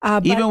 Right.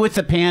 Even with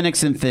the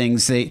panics and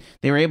things, they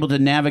were able to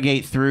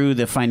navigate through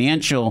the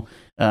financial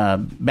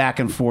back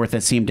and forth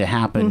that seemed to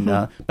happen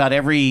about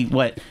every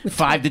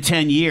 5 to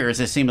 10 years.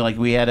 It seemed like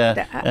we had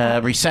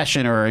a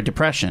recession or a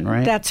depression,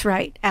 right? That's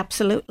right.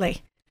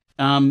 Absolutely.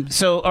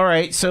 So, all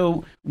right.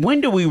 So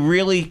when do we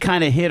really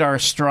kind of hit our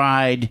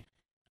stride?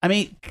 I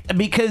mean,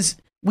 because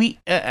and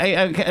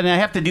I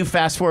have to do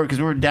fast forward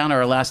because we're down to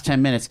our last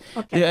 10 minutes.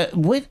 Okay.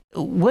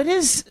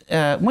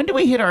 When do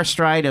we hit our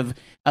stride of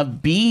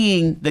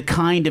being the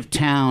kind of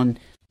town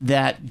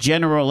that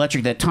General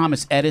Electric, that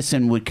Thomas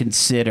Edison would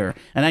consider?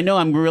 And I know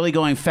I'm really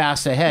going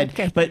fast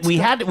ahead, but we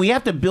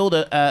have to build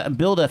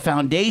a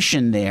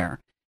foundation there.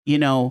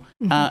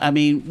 I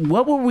mean,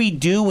 what were we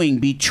doing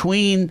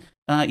between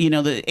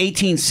the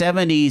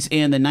 1870s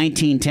and the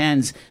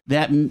 1910s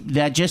that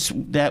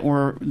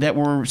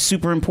were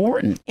super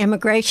important?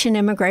 Immigration.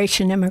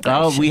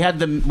 Oh, we had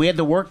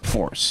the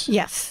workforce.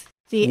 Yes,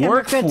 the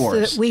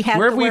workforce. We had.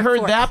 Where have we heard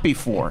workforce. that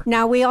before?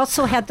 Now we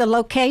also had the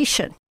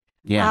location.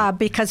 Yeah.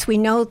 Because we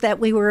know that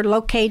we were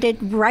located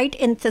right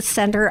in the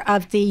center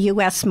of the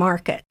U.S.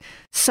 market.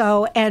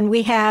 So, and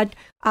we had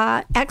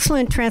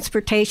excellent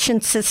transportation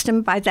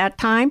system by that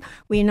time.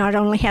 We not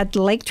only had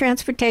lake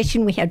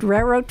transportation, we had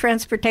railroad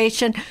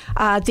transportation,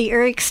 the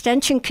Erie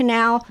Extension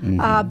Canal,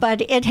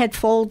 but it had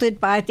folded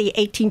by the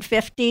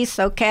 1850s,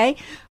 okay?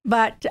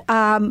 But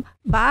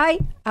by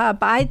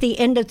the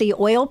end of the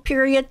oil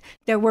period,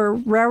 there were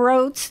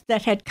railroads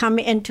that had come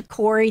into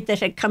Corry,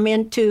 that had come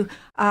into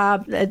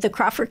the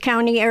Crawford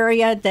County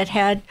area, that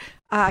had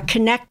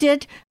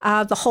connected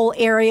the whole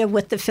area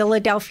with the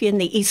Philadelphia and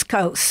the East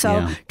Coast.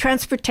 So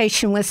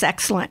transportation was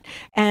excellent.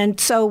 And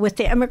so with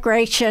the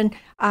immigration,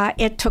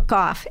 it took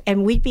off,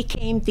 and we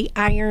became the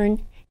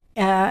iron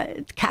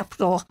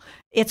capital.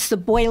 It's the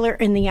boiler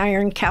and the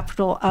iron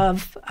capital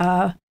of...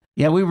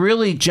 we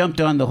really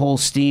jumped on the whole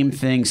steam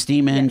thing,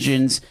 steam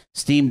engines,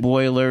 steam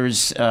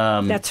boilers.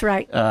 That's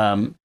right.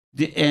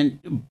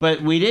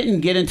 But we didn't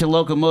get into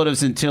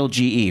locomotives until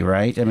GE,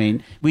 right? I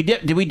mean,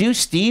 did we do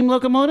steam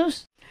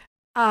locomotives?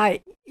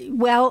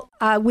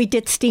 We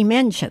did steam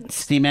engines.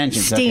 Steam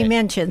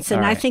engines.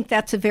 And I think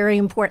that's a very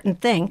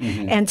important thing.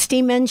 And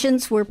steam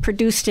engines were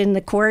produced in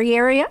the Corry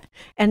area,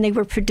 and they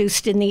were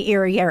produced in the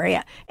Erie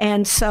area.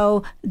 And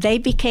so they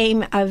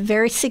became a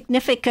very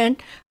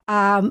significant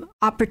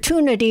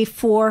opportunity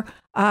for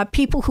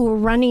people who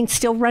were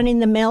still running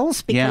the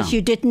mills, because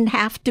you didn't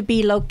have to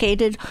be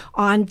located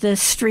on the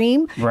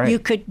stream. Right. You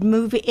could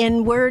move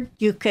inward.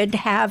 You could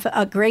have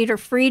a greater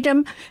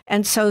freedom.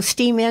 And so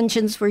steam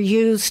engines were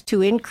used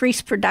to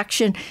increase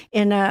production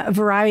in a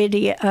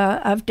variety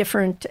of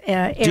different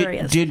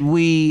areas. Did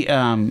we,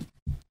 and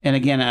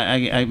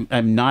again,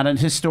 I'm not a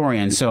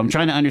historian, so I'm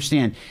trying to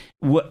understand,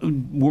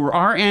 were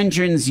our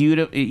engines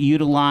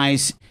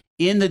utilized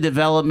in the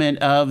development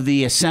of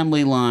the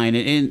assembly line,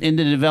 in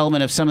the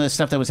development of some of the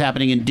stuff that was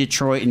happening in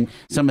Detroit and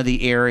some of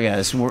the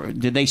areas?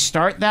 Did they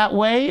start that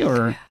way,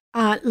 or?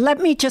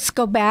 Let me just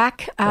go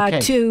back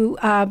to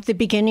the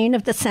beginning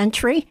of the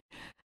century.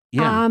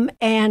 Yeah.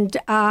 And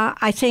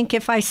I think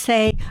if I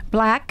say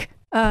black,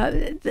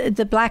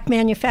 the Black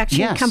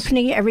Manufacturing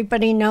Company,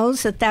 everybody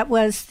knows that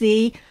was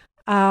the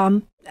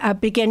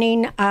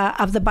beginning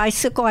of the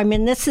bicycle. I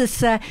mean, this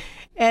is...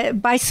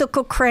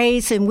 bicycle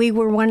craze, and we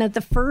were one of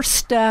the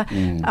first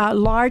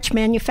large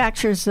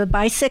manufacturers of the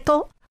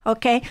bicycle.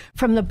 Okay,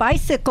 from the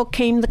bicycle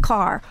came the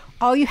car.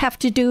 All you have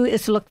to do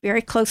is look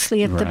very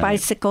closely at the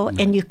bicycle,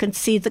 and you can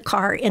see the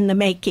car in the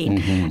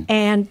making.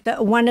 And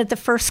one of the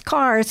first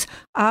cars,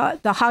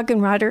 the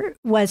Hagenreiter,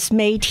 was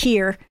made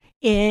here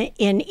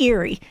in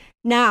Erie.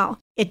 Now,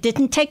 it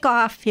didn't take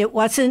off.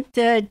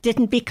 It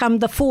didn't become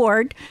the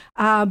Ford,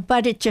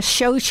 but it just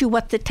shows you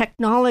what the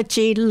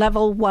technology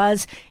level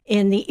was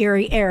in the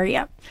Erie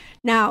area.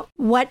 Now,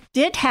 what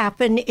did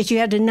happen is you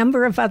had a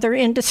number of other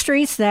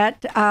industries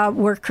that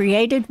were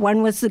created.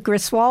 One was the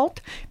Griswold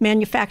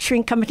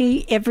Manufacturing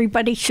Company.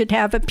 Everybody should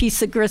have a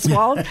piece of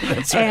Griswold.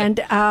 That's right. And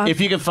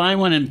if you can find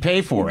one and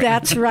pay for it.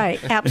 That's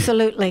right.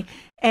 Absolutely.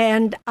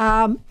 And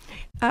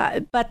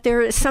but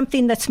there is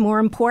something that's more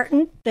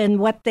important than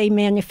what they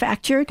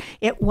manufactured.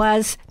 It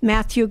was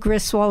Matthew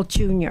Griswold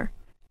Jr.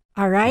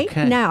 All right.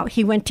 Okay. Now,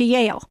 he went to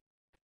Yale.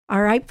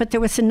 All right. But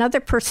there was another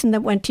person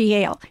that went to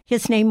Yale.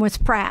 His name was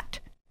Pratt.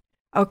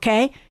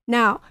 Okay.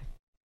 Now,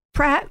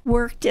 Pratt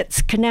worked at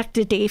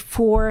Schenectady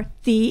for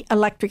the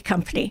electric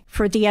company,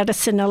 for the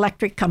Edison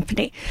Electric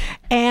Company.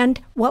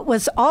 And what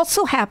was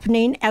also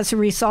happening as a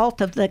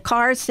result of the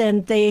cars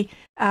and the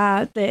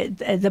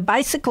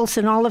bicycles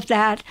and all of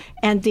that,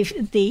 and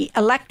the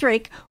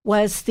electric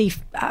was the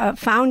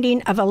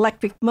founding of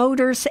electric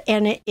motors,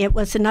 and it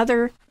was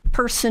another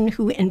person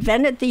who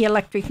invented the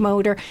electric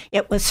motor.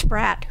 It was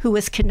Pratt, who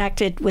was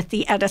connected with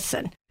the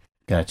Edison.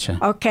 Gotcha.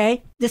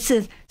 Okay,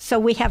 so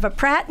we have a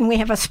Pratt and we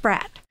have a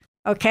Spratt.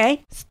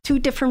 Okay, it's two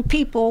different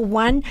people.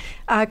 One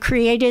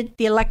created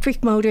the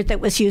electric motor that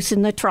was used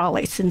in the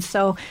trolleys, and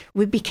so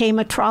we became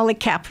a trolley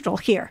capital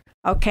here.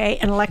 Okay,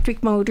 and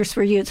electric motors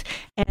were used.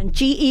 And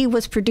GE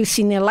was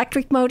producing the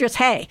electric motors.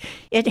 Hey,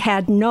 it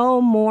had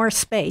no more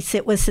space.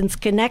 It was in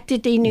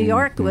Schenectady, New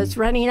York. It was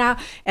running out.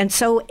 And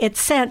so it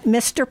sent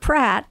Mr.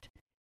 Pratt.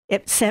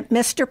 It sent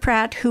Mr.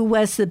 Pratt, who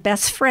was the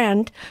best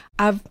friend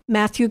of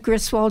Matthew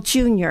Griswold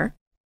Jr.,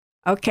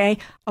 okay,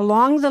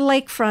 along the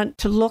lakefront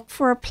to look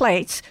for a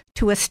place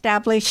to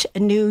establish a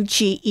new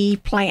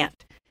GE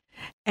plant.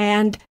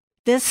 And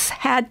this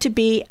had to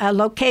be a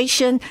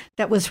location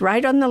that was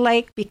right on the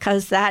lake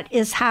because that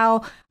is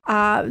how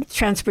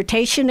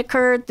transportation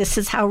occurred. This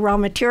is how raw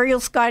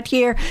materials got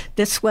here.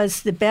 This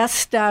was the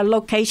best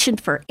location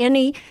for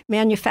any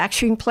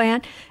manufacturing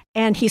plant.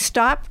 And he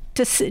stopped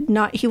to see,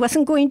 he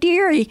wasn't going to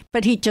Erie,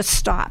 but he just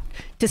stopped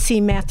to see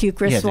Matthew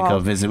Griswold, he had to go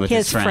visit with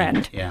his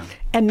friend. Yeah.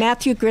 And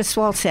Matthew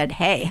Griswold said,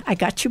 "Hey, I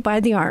got you by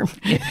the arm.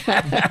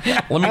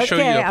 Let me show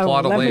you a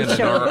plot of land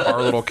in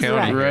our little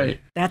county." Right.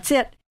 That's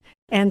it.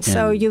 And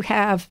so you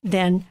have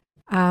then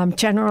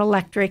General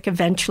Electric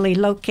eventually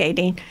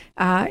locating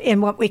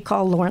in what we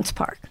call Lawrence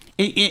Park.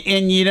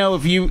 And you know,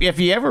 if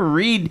you ever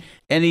read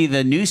any of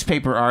the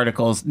newspaper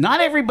articles,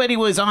 not everybody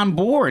was on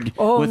board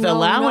with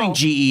allowing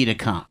GE to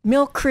come.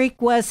 Mill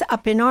Creek was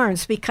up in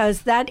arms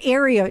because that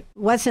area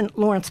wasn't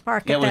Lawrence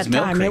Park at that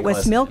time. It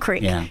was Mill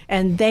Creek. Yeah.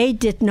 And they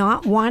did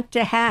not want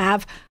to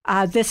have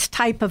this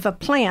type of a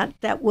plant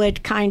that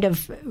would kind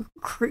of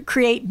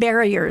create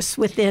barriers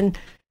within.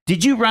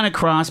 Did you run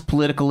across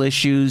political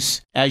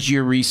issues as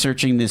you're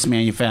researching this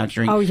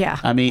manufacturing? Oh yeah,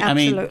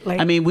 absolutely.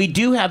 I mean, we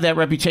do have that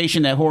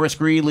reputation that Horace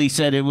Greeley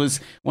said it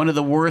was one of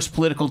the worst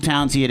political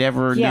towns he had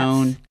ever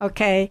known.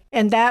 Okay,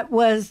 and that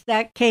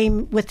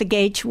came with the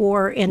Gage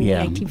War in the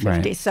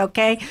 1850s. Right.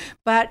 Okay,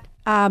 but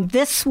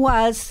this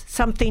was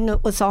something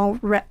that was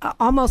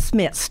almost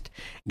missed,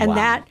 and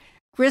that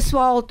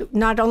Griswold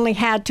not only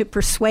had to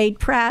persuade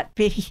Pratt,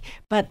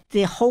 but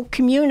the whole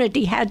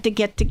community had to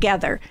get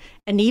together.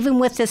 And even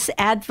with this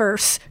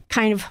adverse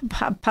kind of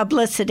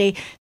publicity,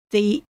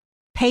 the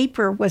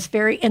paper was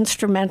very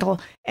instrumental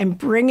in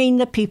bringing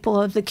the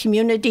people of the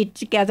community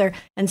together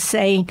and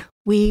saying,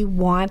 we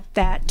want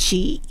that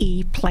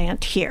GE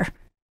plant here.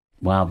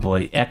 Wow,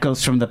 boy,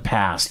 echoes from the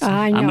past.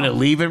 I know. I'm going to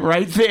leave it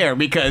right there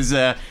because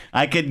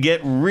I could get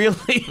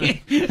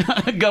really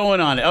going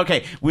on it.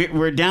 Okay,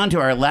 we're down to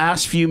our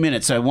last few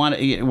minutes. So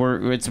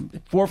it's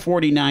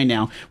 4:49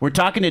 now. We're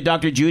talking to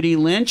Dr. Judy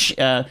Lynch.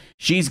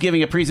 She's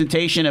giving a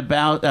presentation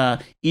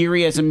about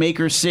Erie as a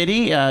maker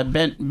city.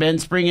 Ben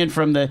Springen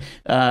from the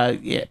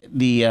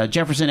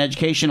Jefferson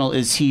Educational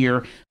is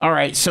here. All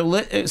right,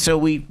 so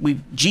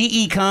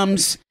GE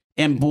comes,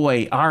 and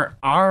boy,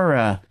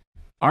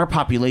 our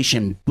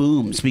population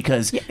booms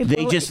because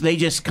they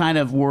just kind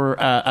of were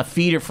a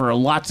feeder for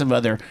lots of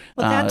other.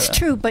 Well, that's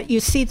true, but you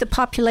see, the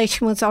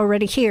population was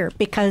already here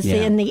because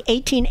in the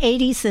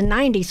 1880s and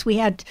 90s we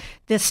had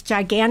this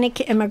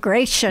gigantic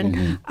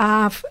immigration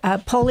of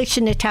Polish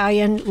and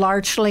Italian,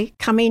 largely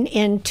coming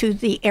into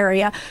the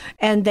area,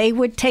 and they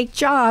would take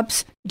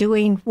jobs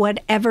doing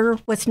whatever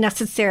was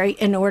necessary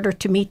in order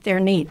to meet their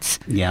needs.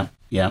 Yeah.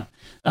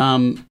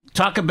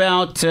 Talk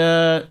about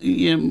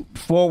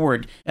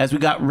forward as we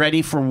got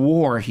ready for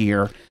war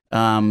here.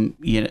 World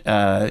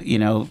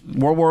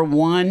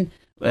War I.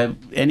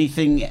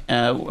 Anything?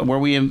 Were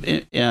we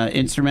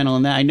instrumental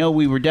in that? I know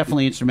we were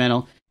definitely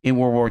instrumental in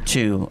World War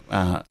II.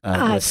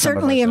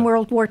 Certainly in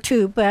World War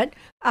II, but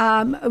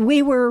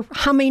we were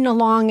humming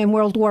along in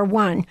World War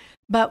I.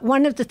 But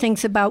one of the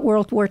things about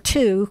World War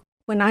II,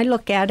 when I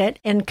look at it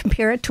and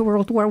compare it to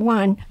World War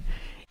I,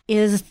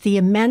 is the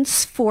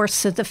immense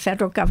force of the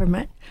federal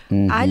government.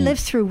 I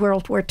lived through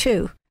World War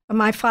II.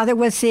 My father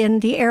was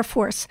in the Air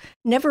Force,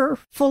 never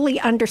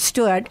fully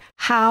understood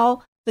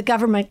how the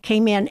government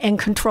came in and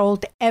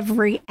controlled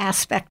every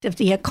aspect of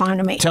the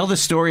economy. Tell the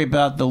story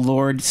about the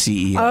Lord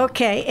CEO.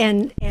 Okay,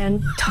 and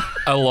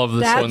I love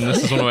this one.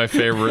 This is one of my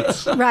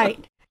favorites. Right.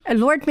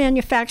 Lord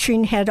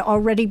Manufacturing had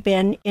already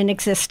been in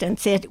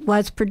existence. It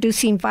was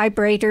producing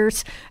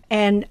vibrators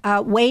and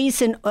ways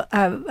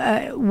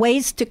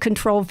to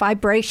control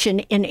vibration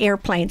in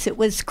airplanes. It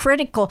was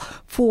critical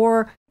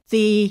for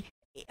the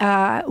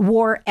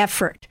war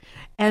effort.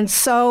 And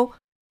so,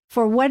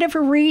 for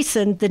whatever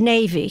reason, the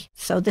Navy,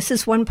 so this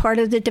is one part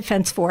of the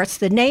Defense Force,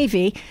 the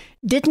Navy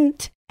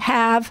didn't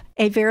have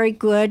a very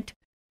good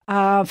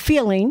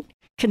feeling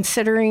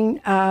considering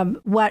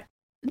what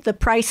the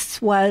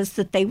price was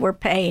that they were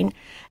paying.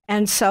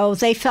 And so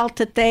they felt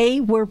that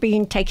they were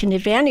being taken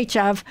advantage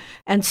of.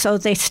 And so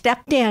they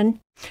stepped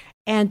in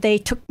and they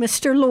took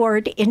Mr.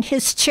 Lord in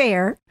his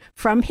chair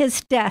from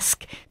his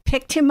desk,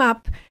 picked him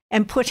up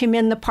and put him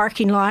in the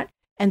parking lot.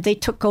 And they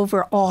took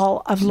over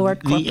all of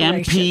Lord Corporation.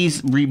 The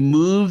MPs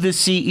removed the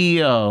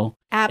CEO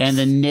and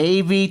the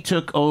Navy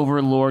took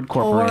over Lord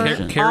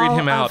Corporation. Carried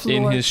him out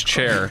in his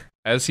chair.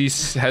 As he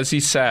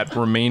sat,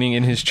 remaining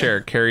in his chair,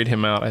 carried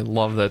him out. I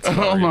love that story.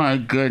 Oh, my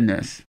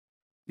goodness.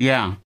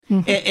 Yeah.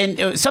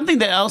 And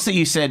something else that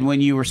you said when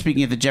you were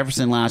speaking at the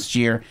Jefferson last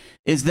year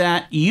is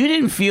that you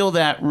didn't feel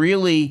that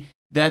really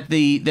that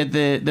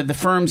the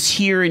firms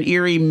here in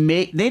Erie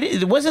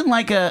it wasn't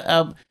like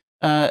a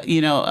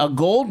a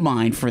gold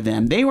mine for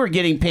them. They were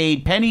getting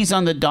paid pennies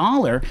on the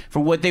dollar for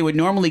what they would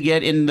normally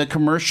get in the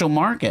commercial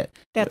market.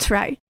 That's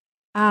right.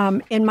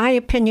 In my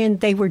opinion,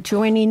 they were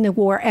joining the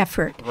war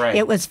effort. Right.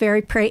 It was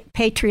very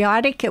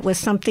patriotic. It was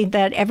something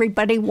that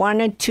everybody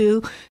wanted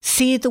to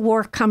see the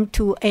war come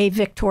to a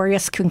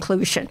victorious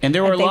conclusion. And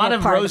there were a lot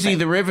of Rosie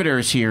the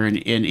Riveters here in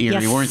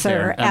Erie, yes, weren't sir,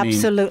 there?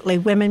 Absolutely.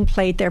 Women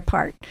played their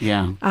part.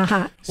 Yeah.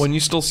 When you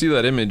still see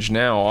that image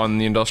now on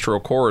the industrial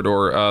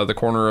corridor, the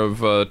corner of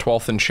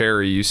 12th and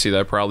Cherry, you see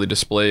that proudly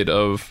displayed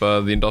of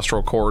the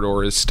industrial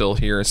corridor is still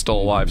here and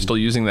still alive, still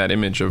using that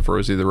image of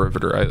Rosie the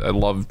Riveter. I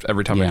love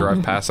every time I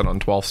drive past it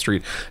on 12th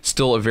Street.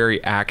 Still a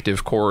very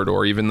active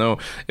corridor, even though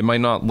it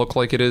might not look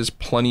like it is.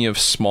 Plenty of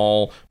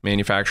small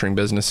manufacturing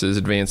businesses,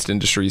 advanced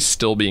industries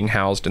still being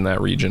housed in that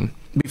region.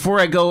 Before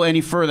I go any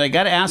further, I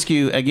got to ask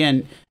you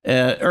again,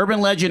 urban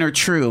legend or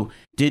true,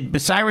 did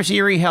Bucyrus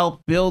Erie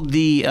help build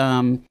the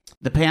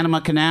Panama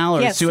Canal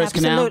or yes, Suez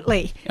Canal? Yes,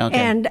 absolutely. Okay.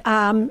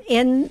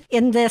 And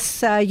in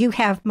this, you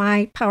have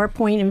my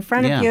PowerPoint in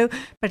front of you,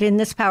 but in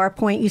this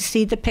PowerPoint, you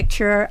see the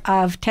picture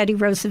of Teddy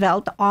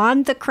Roosevelt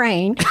on the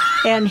crane,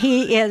 and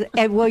he is,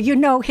 well, you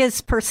know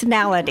his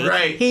personality.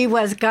 Right. He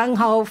was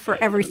gung-ho for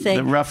everything.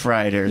 The Rough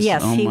Riders.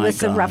 Yes, he was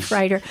the Rough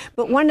Rider.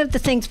 But one of the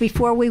things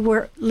before we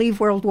leave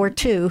World War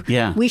II,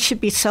 we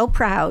should be so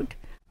proud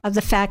of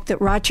the fact that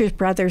Rogers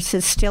Brothers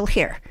is still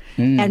here.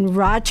 And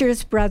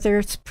Rogers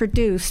Brothers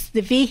produced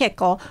the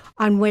vehicle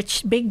on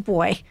which Big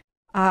Boy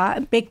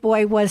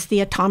was the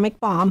atomic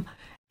bomb,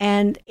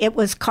 and it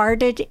was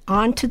carted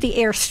onto the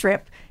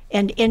airstrip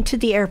and into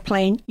the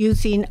airplane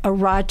using a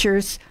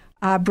Rogers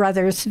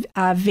Brothers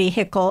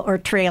vehicle or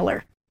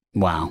trailer.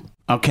 Wow.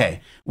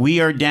 Okay, we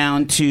are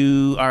down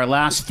to our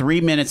last 3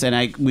 minutes,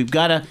 and we've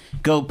got to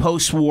go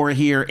post-war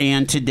here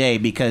and today,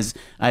 because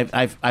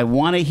I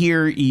want to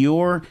hear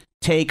your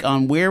take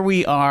on where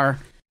we are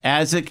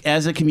as a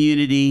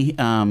community.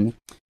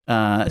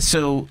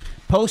 So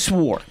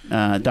post-war,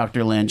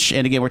 Dr. Lynch,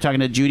 and again, we're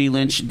talking to Judy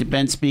Lynch,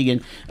 Ben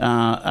Spigen,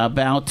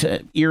 about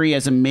Erie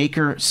as a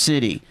maker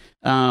city.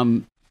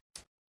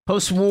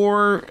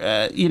 Post-war,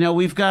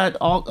 we've got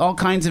all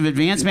kinds of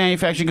advanced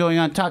manufacturing going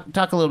on.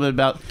 Talk a little bit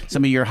about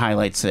some of your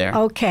highlights there.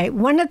 Okay.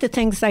 One of the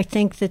things I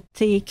think that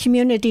the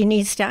community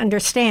needs to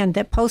understand,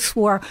 that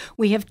post-war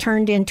we have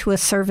turned into a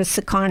service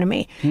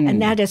economy,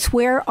 and that is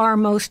where are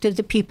most of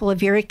the people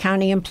of Erie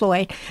County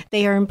employed.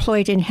 They are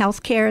employed in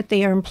healthcare,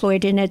 they are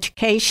employed in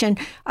education,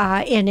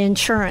 in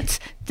insurance.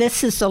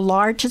 This is the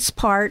largest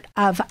part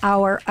of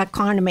our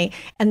economy,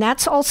 and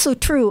that's also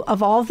true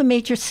of all the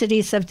major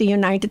cities of the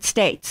United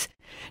States.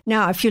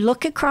 Now, if you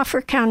look at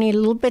Crawford County, a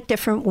little bit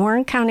different,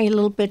 Warren County, a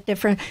little bit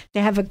different,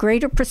 they have a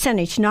greater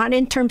percentage, not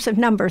in terms of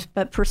numbers,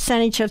 but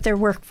percentage of their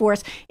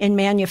workforce in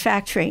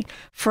manufacturing.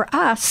 For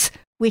us,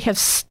 we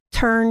have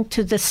turned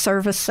to the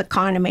service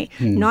economy.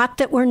 Not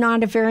that we're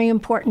not a very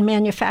important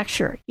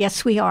manufacturer.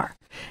 Yes, we are.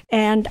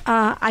 And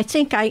I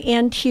think I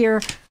end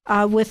here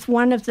with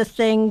one of the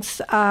things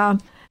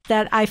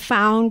that I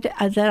found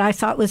that I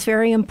thought was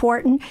very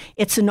important.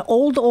 It's an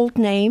old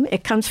name.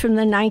 It comes from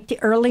the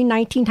early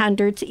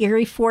 1900s,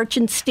 Erie Forge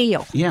and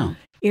Steel. Yeah.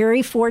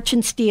 Erie Forge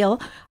and Steel.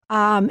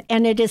 And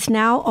it is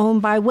now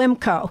owned by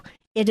Wimco.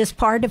 It is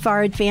part of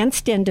our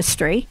advanced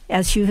industry,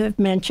 as you have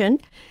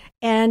mentioned,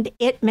 and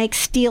it makes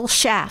steel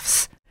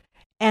shafts.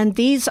 And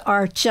these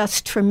are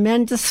just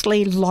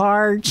tremendously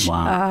large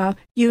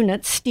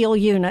units, steel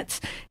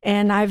units.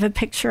 And I have a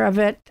picture of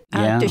it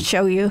to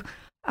show you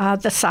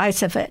the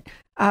size of it.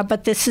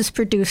 But this is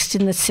produced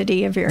in the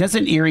city of Erie.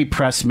 Doesn't Erie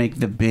Press make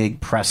the big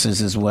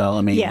presses as well?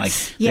 I mean,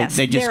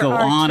 they just go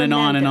on and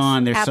on and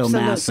on. They're so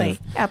massive.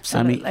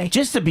 Absolutely. I mean,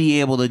 just to be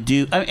able to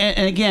do,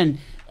 and again,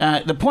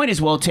 the point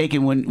is well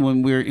taken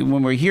when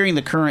we're hearing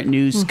the current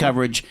news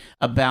coverage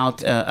about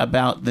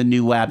the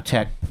new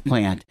Wabtec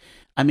plant.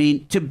 I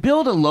mean, to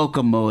build a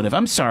locomotive,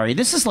 I'm sorry,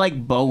 this is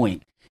like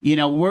Boeing. You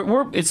know,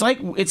 we're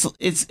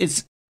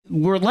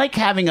like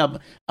having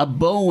a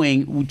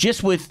Boeing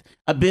just with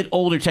a bit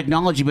older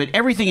technology, but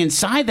everything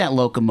inside that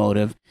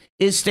locomotive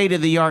is state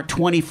of the art,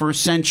 21st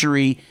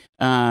century,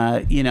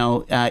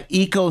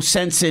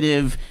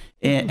 eco-sensitive.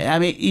 I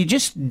mean, you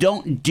just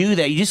don't do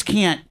that. You just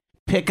can't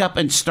pick up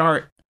and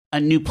start a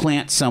new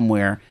plant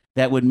somewhere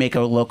that would make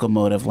a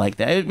locomotive like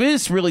that. It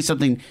is really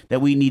something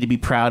that we need to be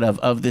proud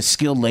of the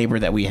skilled labor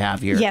that we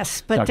have here.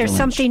 Yes, but Dr. there's Lynch.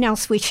 something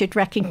else we should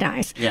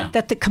recognize,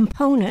 that the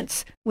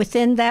components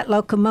within that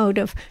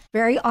locomotive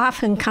very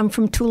often come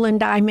from tool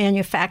and die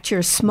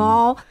manufacturers,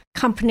 small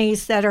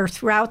companies that are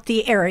throughout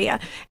the area,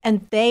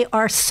 and they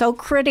are so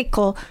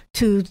critical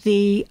to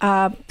the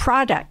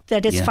product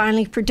that is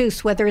finally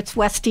produced, whether it's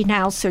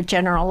Westinghouse or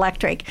General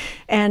Electric.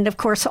 And of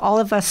course, all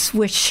of us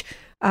wish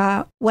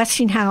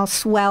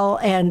Westinghouse well,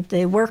 and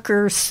the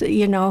workers,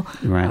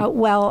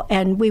 well,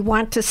 and we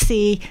want to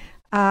see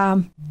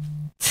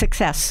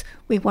success.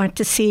 We want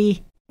to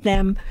see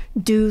them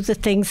do the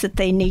things that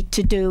they need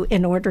to do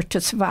in order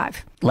to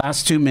survive.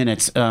 Last 2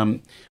 minutes.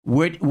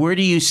 Where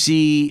do you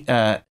see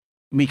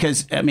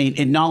because, I mean,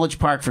 in Knowledge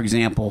Park, for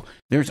example,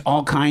 there's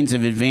all kinds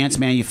of advanced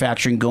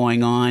manufacturing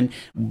going on,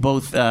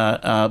 both,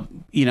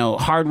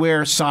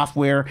 hardware,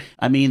 software.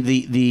 I mean,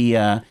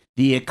 the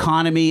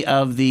economy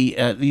of the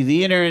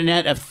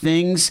Internet of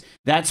Things.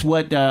 That's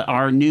what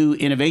our new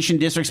innovation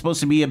district is supposed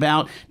to be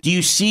about. Do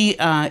you see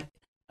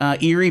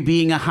Erie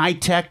being a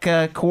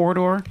high-tech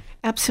corridor?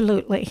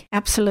 Absolutely.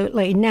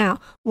 Absolutely. Now,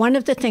 one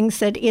of the things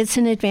that is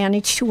an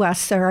advantage to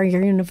us are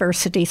your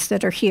universities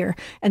that are here,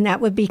 and that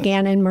would be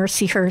Gannon,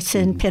 Mercyhurst,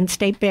 and Penn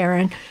State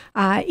Barron,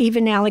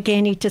 even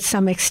Allegheny to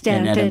some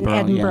extent, and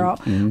Edinburgh.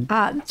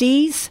 Yeah.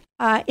 These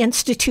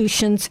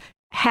institutions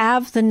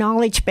have the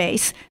knowledge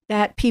base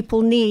that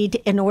people need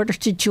in order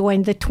to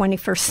join the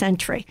 21st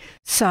century.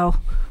 So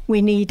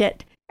we need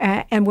it.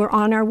 And we're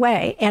on our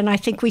way. And I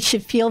think we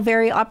should feel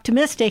very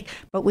optimistic,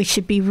 but we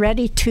should be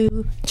ready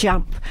to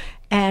jump.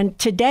 And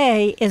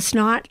today is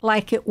not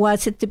like it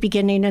was at the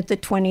beginning of the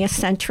 20th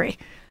century.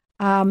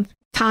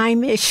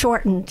 Time is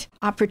shortened.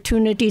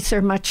 Opportunities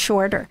are much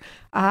shorter.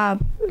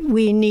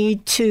 We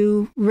need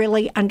to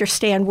really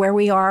understand where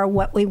we are,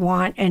 what we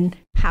want, and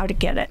how to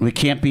get it. We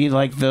can't be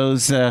like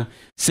those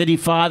city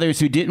fathers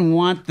who didn't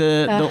want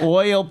the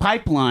oil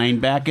pipeline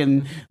back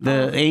in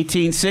the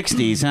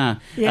 1860s, huh?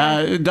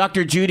 Yeah.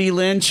 Dr. Judy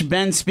Lynch,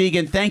 Ben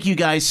Spigen, thank you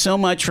guys so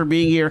much for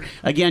being here.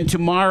 Again,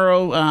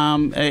 tomorrow,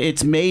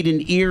 it's Made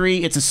in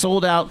Erie. It's a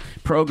sold-out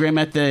program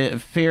at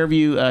the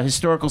Fairview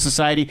Historical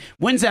Society.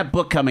 When's that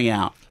book coming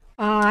out?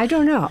 I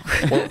don't know.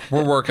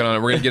 We're working on it.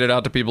 We're going to get it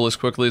out to people as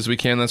quickly as we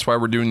can. That's why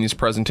we're doing these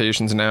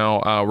presentations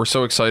now. We're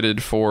so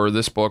excited for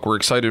this book. We're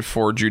excited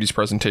for Judy's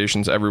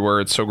presentations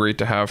everywhere. It's so great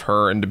to have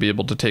her and to be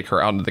able to take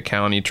her out into the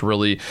county to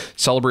really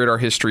celebrate our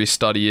history,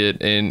 study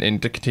it, and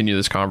to continue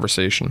this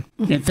conversation.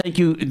 And thank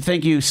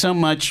you so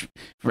much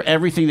for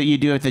everything that you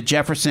do at the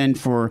Jefferson,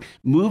 for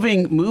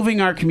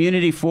moving our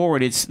community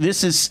forward.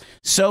 This is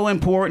so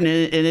important,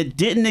 and it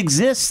didn't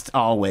exist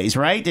always,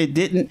 right?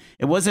 It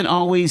wasn't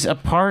always a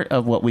part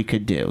of what we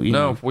could do.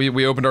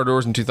 We opened our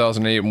doors in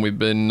 2008, and we've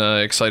been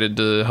excited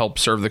to help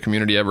serve the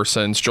community ever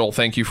since. Joel,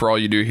 thank you for all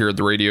you do here at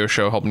the radio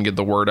show, helping get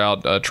the word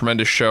out. A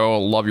tremendous show.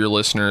 Love your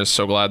listeners.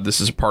 So glad this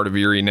is a part of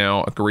Erie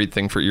now. A great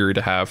thing for Erie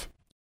to have.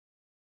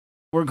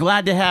 We're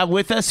glad to have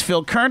with us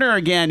Phil Kerner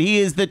again. He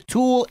is the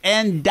tool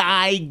and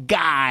die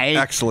guy.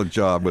 Excellent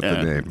job with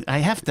the name. I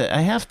have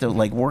to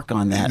like work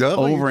on that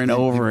over and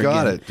over again.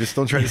 Got it. Just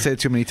don't try to say it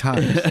too many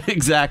times.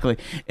 Exactly.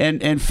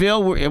 And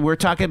Phil, we're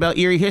talking about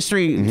Erie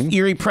history,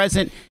 Erie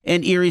present,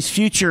 and Erie's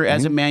future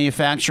as a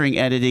manufacturing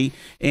entity.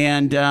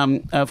 And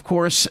of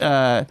course,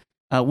 what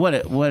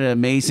an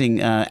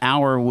amazing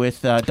hour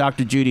with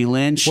Dr. Judy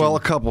Lynch. Well, a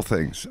couple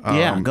things.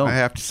 Go. I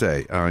have to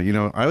say,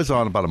 I was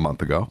on about a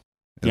month ago.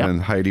 And then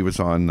Heidi was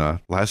on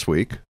last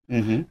week,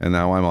 and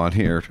now I'm on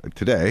here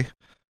today.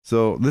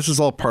 So this is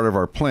all part of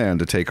our plan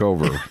to take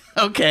over.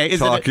 Okay.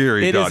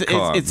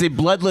 TalkErie.com. It's a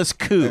bloodless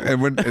coup.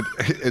 And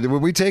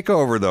when we take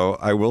over, though,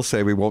 I will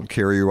say we won't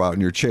carry you out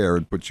in your chair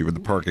and put you in the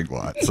parking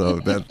lot. So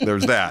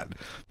there's that.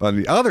 On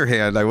the other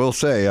hand, I will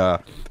say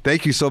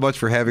thank you so much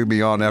for having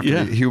me on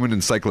after the Human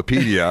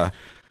Encyclopedia.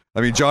 I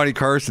mean, Johnny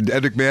Carson,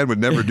 Ed McMahon would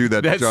never do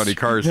that to Johnny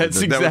Carson.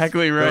 That's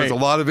exactly right. There was a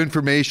lot of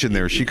information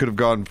there. She could have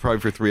gone probably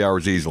for 3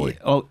 hours easily.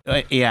 Oh,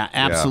 yeah,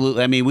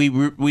 absolutely. Yeah. I mean,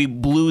 we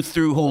blew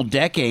through whole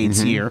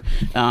decades here.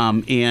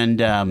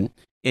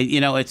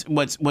 It's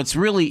what's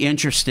really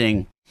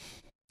interesting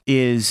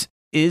is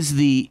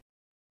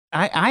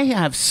I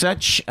have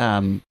such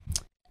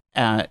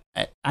I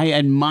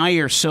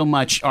admire so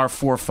much our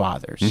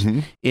forefathers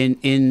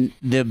in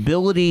the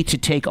ability to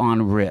take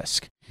on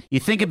risk. You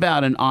think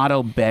about an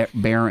Otto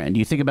Baron,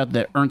 you think about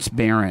the Ernst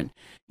Baron,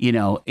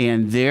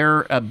 and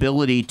their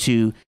ability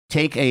to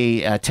take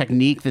a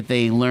technique that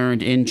they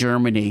learned in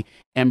Germany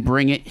and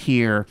bring it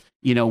here,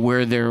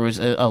 where there was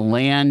a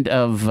land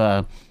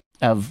of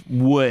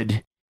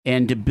wood,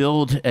 and to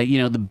build,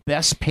 the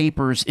best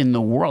papers in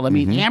the world. I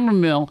mean,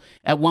 Hammermill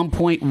at one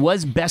point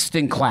was best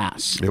in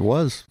class. It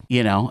was,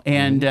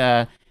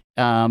 and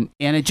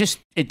it just,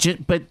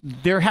 but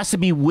there has to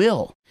be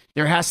will.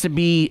 There has to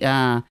be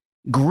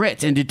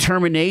grit and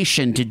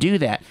determination to do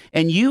that.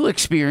 And you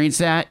experience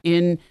that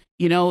in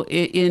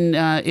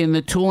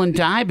the tool and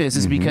die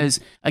business,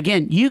 because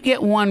again, you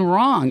get one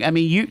wrong. I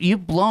mean,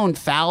 you've blown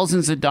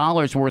thousands of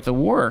dollars worth of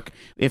work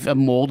if a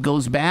mold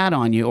goes bad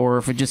on you, or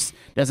if it just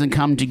doesn't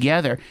come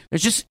together.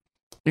 There's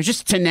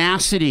just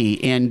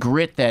tenacity and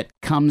grit that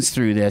comes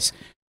through this.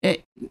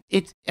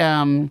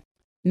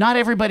 Not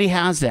everybody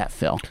has that,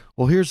 Phil.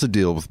 Well, here's the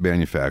deal with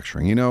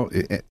manufacturing.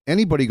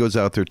 Anybody goes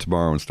out there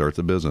tomorrow and starts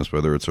a business,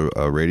 whether it's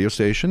a radio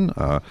station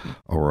or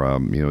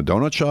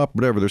donut shop,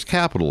 whatever. There's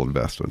capital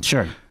investment.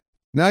 Sure.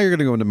 Now you're going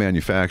to go into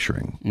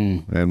manufacturing,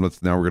 and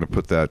now we're going to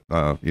put that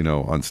on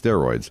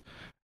steroids.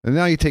 And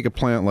now you take a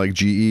plant like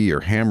GE or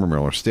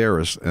Hammermill or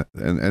Steris,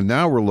 and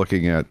now we're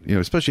looking at,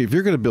 especially if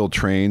you're going to build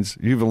trains,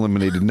 you've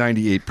eliminated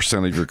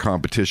 98% of your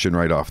competition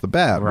right off the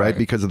bat, right?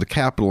 Because of the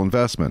capital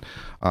investment.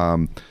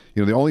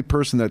 The only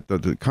person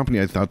the company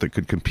I thought that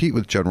could compete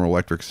with General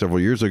Electric several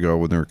years ago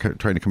when they were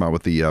trying to come out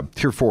with the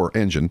Tier 4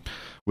 engine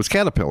was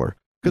Caterpillar.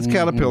 because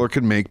Caterpillar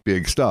can make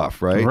big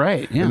stuff, right?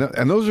 Right, yeah.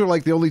 And those are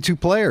like the only two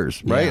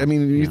players, right? Yeah, I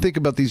mean, you think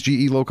about these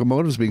GE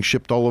locomotives being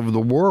shipped all over the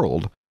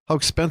world. How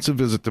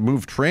expensive is it to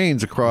move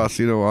trains across,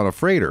 on a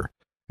freighter?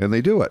 And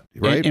they do it,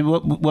 right? And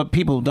what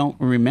people don't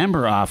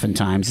remember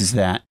oftentimes is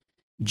that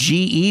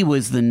GE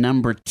was the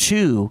number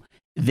 2.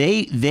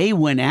 They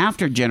went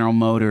after General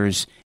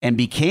Motors and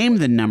became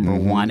the number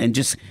 1 and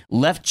just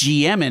left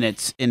GM in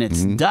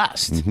its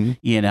dust.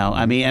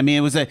 I mean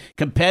it was a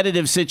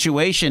competitive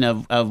situation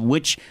of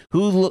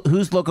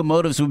whose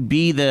locomotives would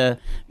be the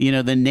the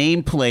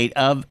nameplate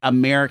of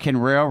American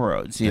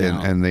railroads.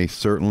 And they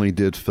certainly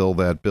did fill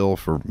that bill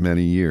for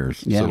many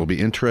years. Yeah. So it'll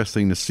be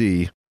interesting to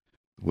see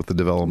with the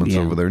developments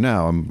over there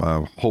now. I'm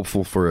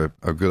hopeful for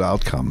a good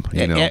outcome.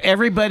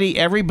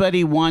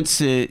 Everybody wants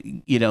to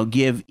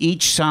give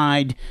each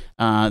side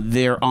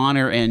their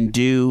honor and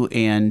due,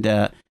 and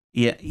I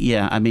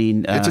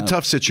mean it's a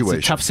tough situation.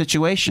 It's a tough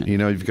situation.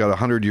 You've got a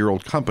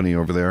 100-year-old company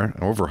over there,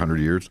 over 100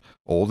 years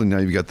old, and now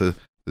you've got the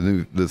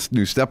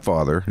new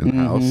stepfather in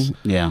the house.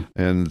 Yeah,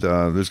 and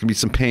there's gonna be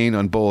some pain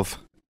on both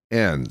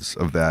ends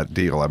of that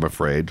deal, I'm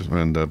afraid,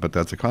 and but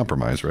that's a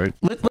compromise, right?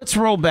 Let's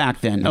roll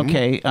back then.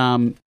 Okay.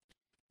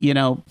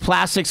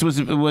 Plastics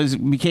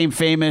became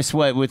famous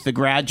with The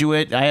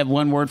Graduate. I have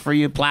one word for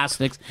you,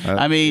 plastics.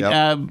 But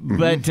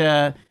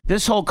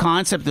this whole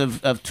concept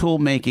of tool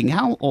making,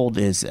 how old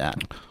is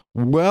that?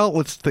 Well,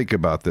 let's think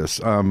about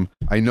this.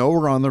 I know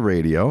we're on the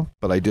radio,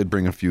 but I did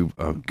bring a few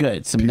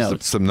some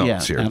notes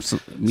here.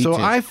 Absolutely. So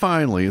I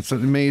finally, it's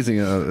amazing,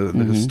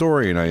 the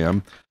historian I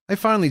am. I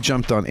finally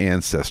jumped on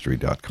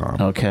Ancestry.com.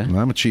 Okay. And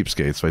I'm a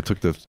cheapskate, so I took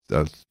the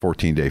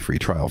 14-day free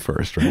trial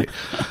first, right?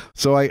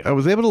 So I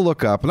was able to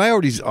look up, and I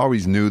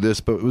always knew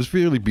this, but it was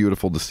really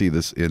beautiful to see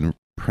this in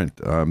print.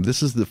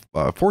 This is the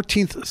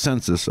 14th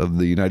census of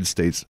the United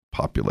States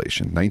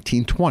population,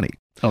 1920.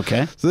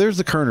 Okay. So there's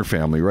the Kerner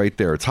family right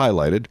there. It's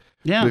highlighted.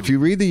 Yeah. But if you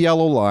read the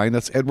yellow line,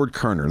 that's Edward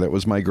Kerner. That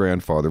was my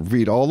grandfather.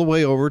 Read all the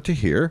way over to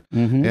here.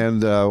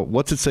 And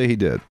what's it say he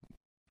did?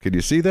 Can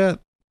you see that?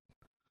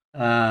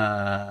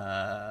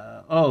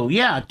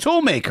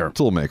 Toolmaker.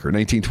 Toolmaker,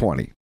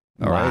 1920.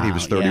 All right, he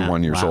was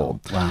 31 years old.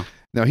 Wow.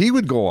 Now he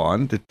would go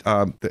on. They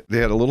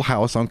had a little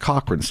house on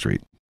Cochrane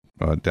Street,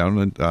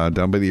 down by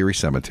the Erie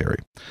Cemetery,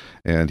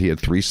 and he had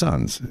 3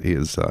 sons.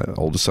 His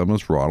oldest son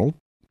was Ronald.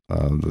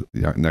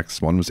 The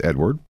next one was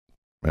Edward,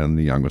 and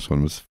the youngest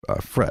one was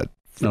Fred.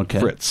 Okay.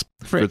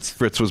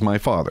 Fritz was my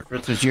father.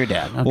 Fritz was your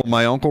dad. Okay. Well,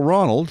 my uncle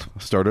Ronald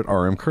started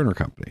R.M. Kerner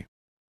Company.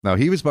 Now,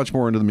 he was much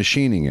more into the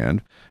machining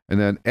end, and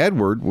then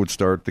Edward would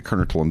start the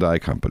Kerner Tool and Die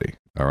Company,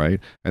 all right?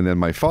 And then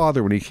my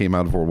father, when he came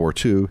out of World War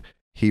II,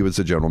 he was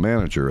the general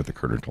manager at the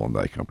Kerner Tool and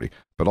Die Company.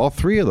 But all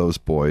 3 of those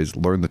boys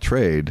learned the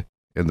trade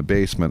in the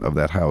basement of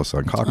that house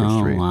on Cochrane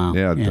Street. Wow.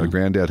 Yeah,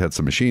 Granddad had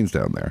some machines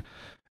down there,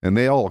 and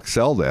they all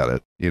excelled at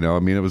it. I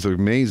mean, it was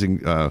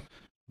amazing.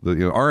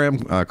 The R.M.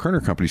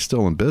 Kerner Company is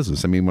still in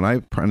business. I mean, when I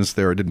apprenticed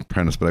there, I didn't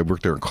apprentice, but I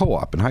worked there in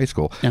co-op in high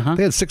school.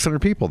 They had 600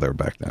 people there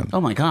back then.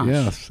 Oh my gosh!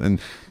 Yes, and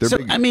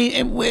I mean,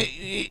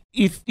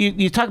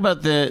 you talk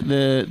about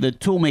the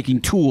tool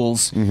making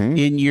tools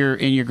in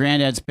your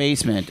granddad's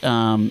basement.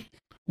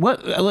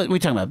 What are we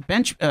talking about?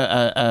 Bench,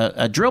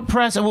 a drill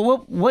press.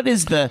 What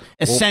is the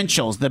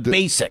essentials, the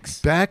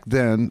basics? Back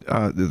then,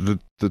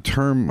 the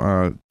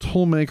term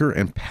tool maker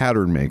and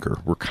pattern maker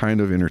were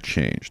kind of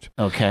interchanged.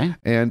 Okay,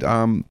 and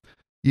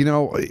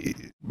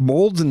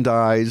molds and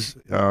dies,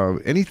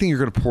 anything you're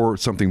going to pour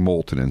something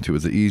molten into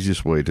is the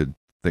easiest way to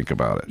think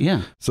about it.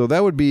 Yeah. So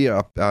that would be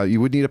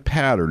you would need a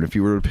pattern. If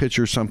you were to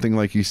picture something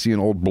like you see an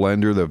old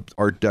blender, the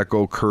Art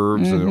Deco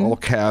curves, and all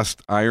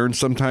cast iron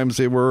sometimes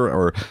they were,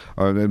 or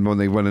and when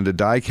they went into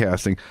die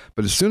casting.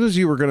 But as soon as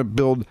you were going to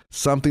build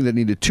something that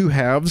needed 2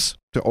 halves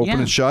to open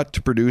and shut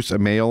to produce a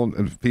male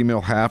and female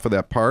half of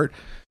that part,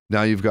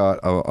 now you've got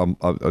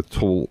a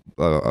tool,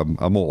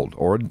 a mold,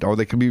 or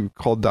they can be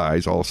called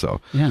dies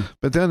also. Yeah.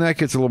 But then that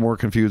gets a little more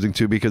confusing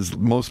too, because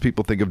most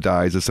people think of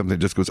dies as something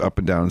that just goes up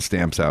and down and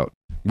stamps out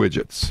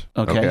widgets.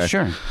 Okay,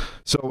 sure.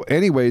 So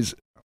anyways,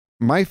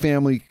 my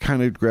family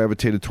kind of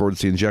gravitated towards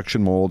the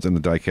injection molds and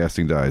the die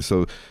casting dies.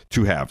 So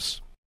 2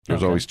 halves.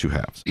 There's always 2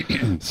 halves.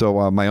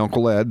 So my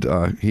Uncle Ed,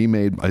 he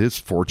made his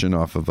fortune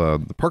off of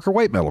the Parker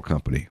White Metal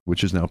Company,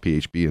 which is now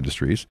PHB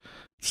Industries,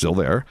 still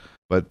there.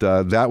 But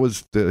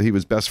he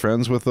was best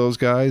friends with those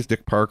guys,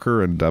 Dick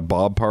Parker and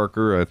Bob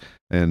Parker,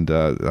 and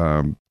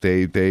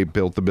they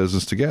built the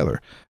business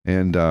together.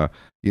 And I'm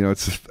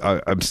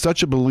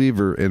such a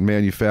believer in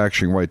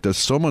manufacturing, why it does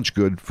so much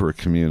good for a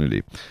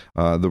community,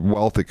 the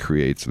wealth it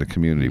creates in a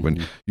community.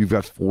 When you've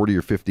got 40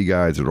 or 50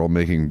 guys that are all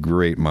making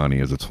great money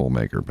as a tool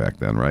maker back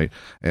then, right?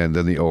 And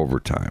then the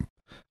overtime.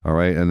 All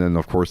right. And then,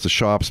 of course, the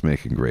shop's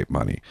making great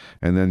money.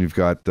 And then you've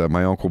got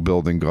my uncle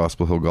building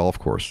Gospel Hill Golf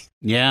Course.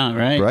 Yeah,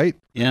 right. Right?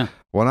 Yeah.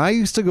 When I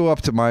used to go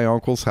up to my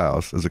uncle's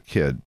house as a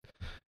kid,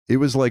 it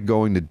was like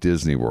going to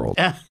Disney World.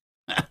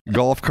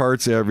 Golf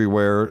carts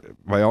everywhere.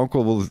 My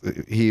uncle,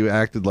 he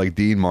acted like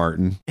Dean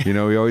Martin. He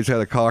always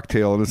had a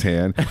cocktail in his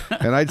hand.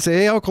 And I'd say,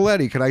 "Hey, Uncle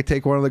Eddie, can I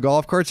take one of the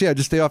golf carts?" "Yeah,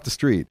 just stay off the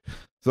street."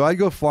 So I'd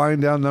go flying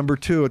down number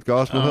 2 at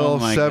Gospel Hill,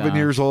 7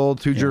 years old,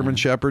 2 German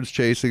Shepherds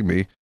chasing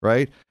me,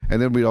 right?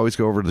 And then we'd always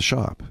go over to the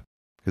shop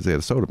because they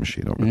had a soda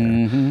machine over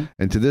there.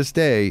 And to this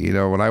day, you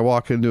know, when I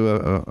walk into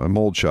a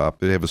mold shop,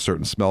 they have a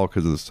certain smell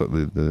because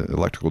of the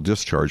electrical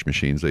discharge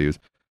machines they use.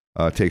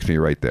 It takes me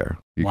right there.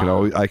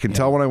 I can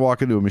tell when I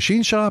walk into a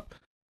machine shop,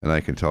 and I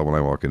can tell when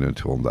I walk into a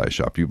tool and die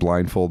shop. You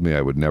blindfold me,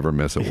 I would never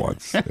miss it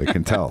once. I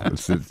can tell.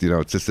 It's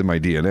just in my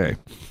DNA.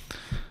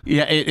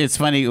 Yeah, it's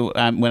funny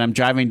when I'm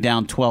driving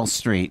down 12th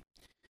Street.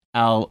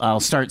 I'll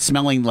start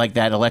smelling like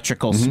that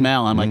electrical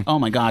smell. I'm like, oh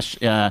my gosh,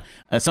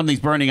 something's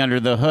burning under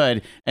the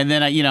hood. And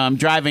then I'm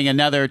driving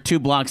another 2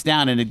 blocks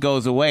down, and it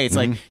goes away. It's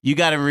like you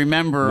got to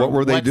remember what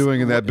were they doing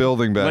in that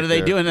building back there? What are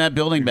they doing in that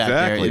building back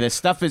there? The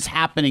stuff is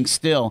happening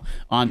still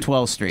on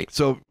 12th Street.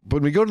 So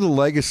when we go to the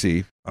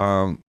legacy,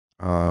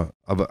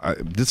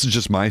 this is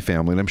just my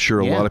family, and I'm sure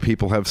a lot of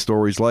people have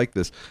stories like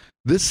this.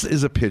 This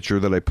is a picture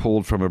that I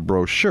pulled from a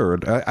brochure.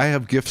 I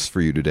have gifts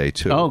for you today,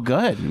 too. Oh,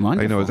 good. Wonderful.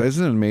 I know.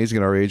 Isn't it amazing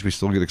at our age we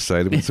still get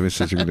excited when somebody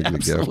says you're going to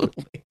get a gift?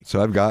 So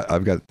I've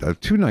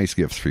got 2 nice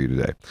gifts for you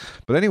today.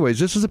 But anyways,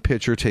 this is a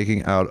picture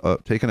taken out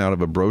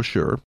of a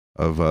brochure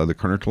of the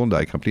Kerner Tool and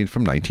Die Company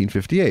from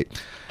 1958.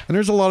 And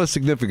there's a lot of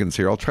significance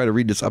here. I'll try to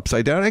read this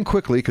upside down and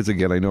quickly because,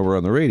 again, I know we're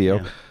on the radio.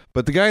 Yeah.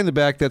 But the guy in the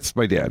back, that's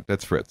my dad.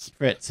 That's Fritz.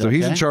 So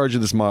he's in charge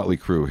of this motley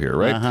crew here,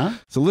 right?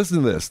 So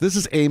listen to this. This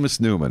is Amos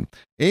Newman.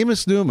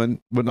 Amos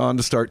Newman went on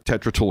to start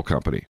Tetra Tool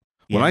Company.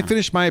 When I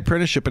finished my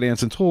apprenticeship at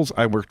Anson Tools,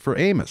 I worked for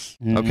Amos,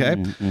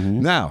 okay?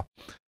 Now,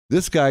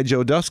 this guy,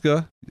 Joe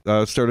Duska,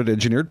 started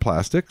Engineered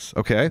Plastics,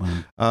 okay?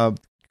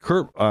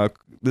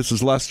 This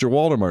is Lester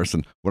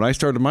Waldemarson. When I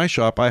started my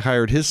shop, I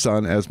hired his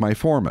son as my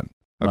foreman,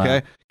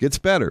 okay? Gets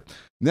better.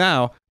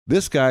 Now,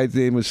 this guy's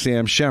name was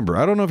Sam Schember.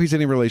 I don't know if he's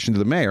any relation to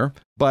the mayor,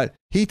 but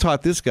he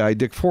taught this guy,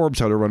 Dick Forbes,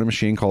 how to run a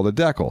machine called a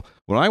Deckel.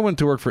 When I went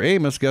to work for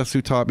Amos, guess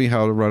who taught me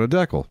how to run a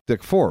Deckel?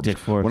 Dick Forbes.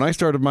 When I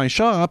started my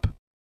shop,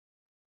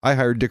 I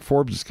hired Dick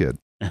Forbes' kid.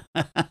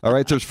 All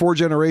right, there's 4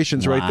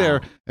 generations right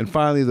there. And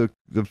finally,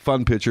 the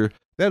fun picture,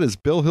 that is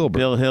Bill Hilbert.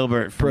 Bill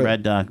Hilbert from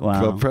Red Dog.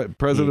 Wow.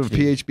 President of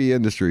PHB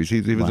Industries.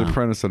 He was an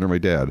apprentice under my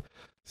dad.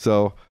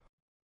 So...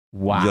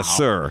 Wow. Yes,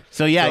 sir.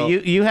 So,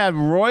 you have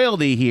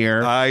royalty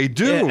here. I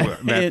do,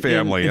 that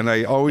family. And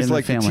I always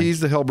like to tease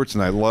the Hilberts,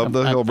 and I love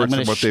the Hilberts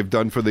and what they've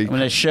done for the... I'm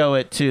going to show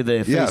it to the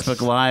Facebook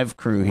Live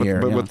crew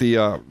here. But what the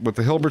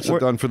Hilberts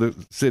have done for the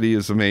city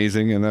is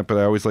amazing, but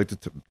I always like to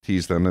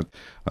tease them that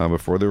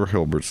before they were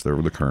Hilberts, they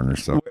were the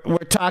Kerners. So. We're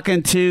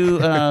talking to...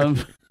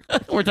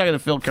 We're talking to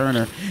Phil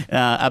Kerner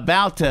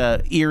about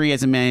Erie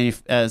as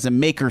a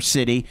maker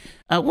city.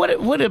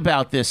 What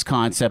about this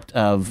concept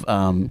of...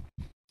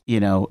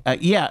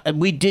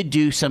 we did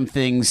do some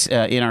things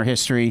in our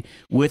history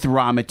with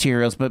raw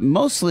materials, but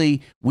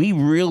mostly we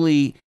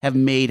really have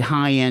made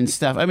high-end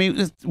stuff. I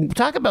mean,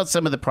 talk about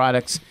some of the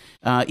products,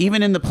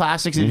 even in the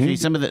plastics industry,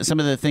 some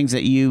of the things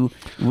that you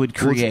would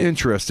create. Well, it's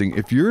interesting.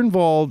 If you're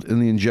involved in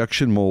the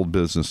injection mold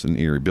business in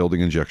Erie, building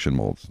injection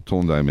molds, tool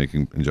and die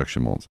making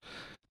injection molds,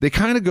 they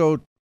kind of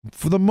go,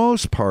 for the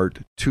most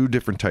part, 2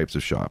 different types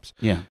of shops.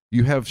 Yeah.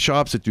 You have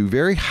shops that do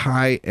very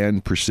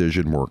high-end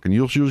precision work, and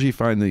you'll usually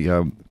find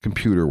the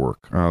computer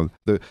work.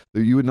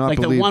 You would not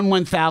like believe... the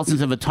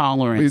 1/1000th of a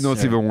tolerance. You know,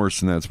 it's even worse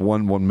than that. It's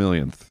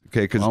 1/1,000,000th.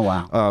 Okay,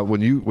 because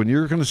when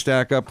you're going to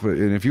stack up,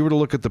 and if you were to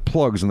look at the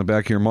plugs in the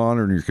back of your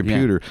monitor and your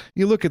computer,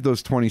 you look at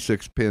those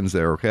 26 pins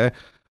there, okay?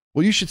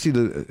 Well, you should see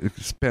the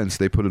expense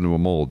they put into a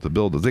mold to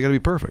build those. They got to be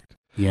perfect.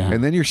 Yeah.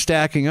 And then you're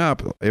stacking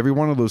up. Every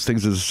one of those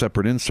things is a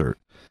separate insert.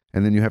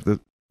 And then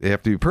they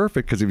have to be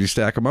perfect, because if you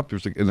stack them up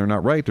and they're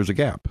not right, there's a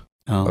gap.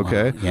 Oh,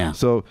 okay. Wow. Yeah.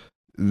 So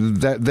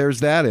there's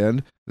that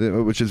end,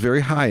 which is very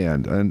high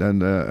end,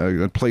 and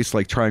a place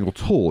like Triangle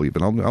Tool,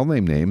 even I'll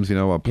name names.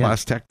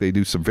 Plastech, they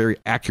do some very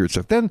accurate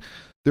stuff. Then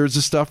there's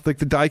the stuff like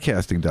the die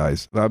casting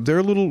dies. They're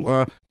a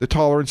little the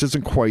tolerance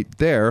isn't quite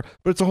there,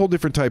 but it's a whole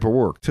different type of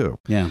work too.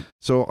 Yeah.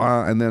 So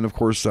and then of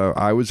course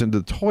I was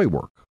into toy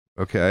work.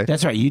 Okay.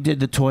 That's right. You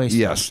did the toy stuff.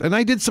 Yes. And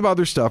I did some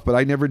other stuff, but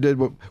I never did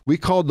what we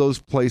called those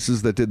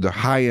places that did the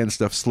high-end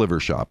stuff sliver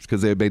shops,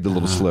 because they made the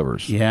little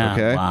slivers. Yeah.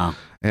 Okay. Wow.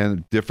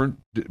 And different,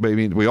 I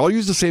mean, we all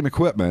used the same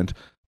equipment,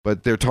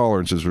 but their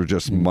tolerances were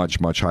just much,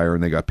 much higher,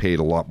 and they got paid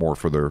a lot more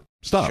for their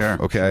stuff.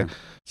 Sure, okay. Sure.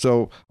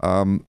 So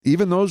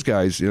even those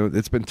guys,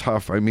 it's been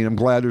tough. I mean, I'm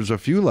glad there's a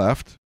few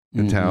left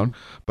in town,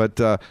 but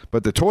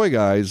the toy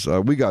guys,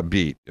 we got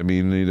beat. I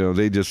mean,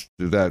 they just,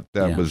 that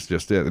was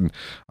just it. And,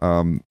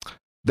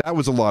 that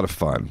was a lot of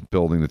fun,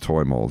 building the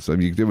toy molds. I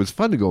mean, it was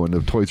fun to go into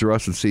Toys R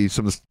Us and see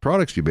some of the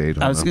products you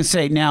made. I was going to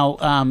say,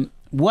 now,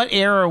 what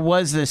era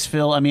was this,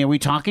 Phil? I mean, are we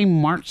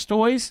talking Marx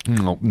toys?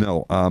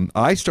 No.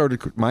 I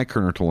started my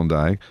Kerner Tool and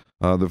Die.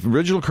 The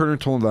original Kerner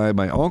Tool and Die,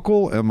 my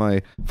uncle and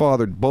my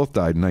father both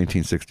died in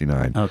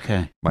 1969.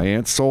 Okay. My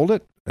aunt sold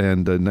it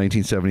in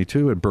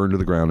 1972 and burned to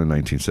the ground in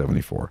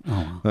 1974.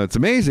 Oh. It's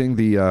amazing.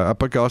 The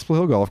up at Gospel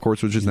Hill Golf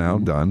Course, which is now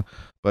done.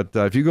 But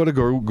if you go to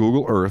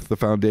Google Earth, the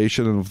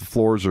foundation and the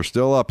floors are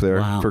still up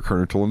there for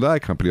Kerner Tool and Die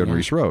Company on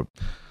Reese Road.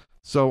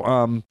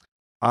 So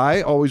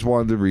I always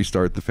wanted to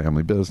restart the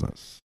family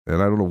business.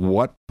 And I don't know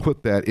what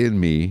put that in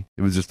me.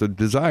 It was just a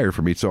desire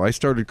for me. So I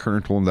started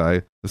Kerner Tool and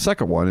Die, the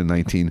second one, in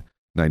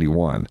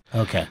 1991.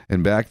 Okay.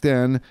 And back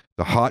then,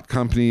 the hot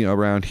company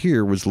around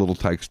here was Little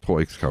Tikes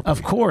Toys Company.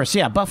 Of course,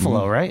 yeah,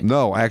 Buffalo, right?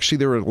 No, actually,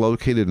 they were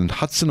located in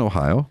Hudson,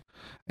 Ohio.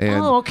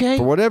 And okay.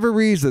 for whatever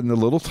reason, the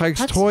Little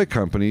Tikes Toy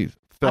Company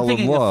fell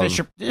in love.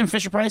 Didn't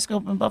Fisher Price go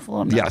up in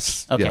Buffalo? No.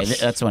 Yes. Okay, yes.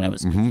 that's when it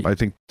was. I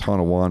think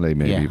Tonawanda,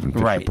 maybe even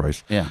Fisher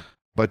Price. Yeah.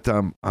 But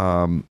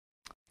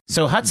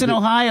so Hudson,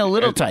 Ohio,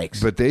 Little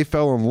Tikes. But they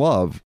fell in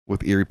love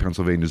with Erie,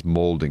 Pennsylvania's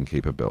molding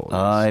capabilities.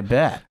 I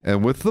bet.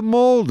 And with the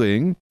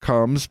molding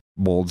comes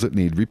molds that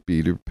need to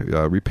be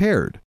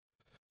repaired.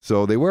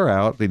 So they wear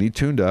out. They need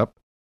tuned up.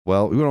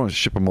 Well, we don't want to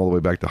ship them all the way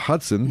back to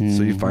Hudson,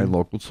 so you find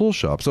local tool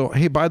shops. So,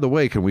 hey, by the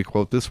way, can we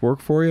quote this work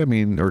for you? I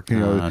mean, or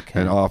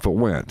and off it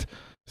went.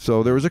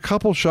 So there was a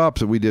couple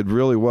shops that we did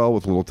really well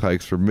with Little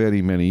Tikes for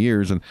many, many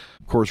years. And,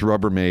 of course,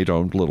 Rubbermaid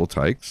owned Little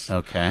Tikes.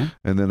 Okay.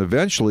 And then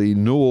eventually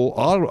Newell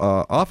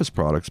Office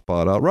Products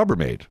bought out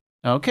Rubbermaid.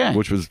 Okay.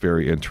 Which was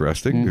very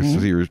interesting. You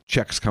see your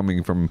checks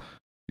coming from,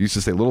 used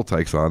to say Little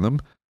Tikes on them.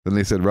 Then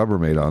they said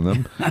Rubbermaid on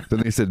them. Then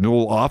they said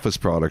Newell Office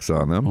Products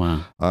on them.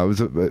 Wow.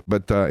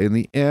 But in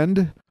the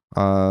end,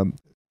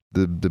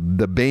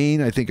 the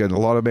bane, I think a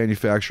lot of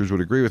manufacturers would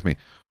agree with me.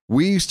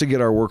 We used to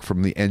get our work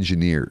from the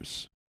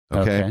engineers.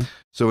 Okay.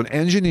 So an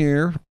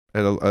engineer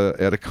at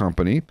a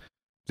company,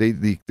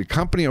 the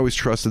company always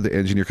trusted the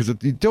engineer because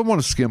you don't want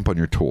to skimp on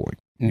your tooling.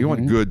 You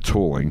want good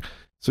tooling,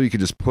 so you can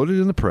just put it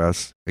in the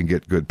press and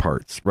get good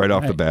parts right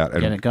off the bat,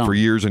 and for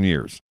years and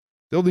years.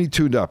 They'll need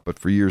tuned up, but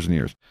for years and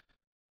years.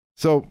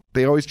 So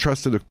they always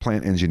trusted a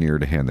plant engineer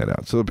to hand that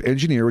out. So the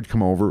engineer would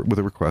come over with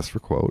a request for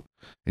quote,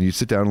 and you'd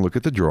sit down and look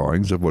at the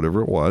drawings of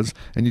whatever it was,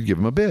 and you'd give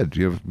him a bid,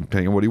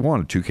 depending on what he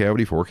wanted, 2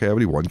 cavity, 4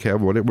 cavity, 1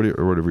 cavity,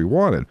 whatever he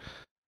wanted.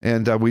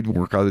 And we'd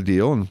work out a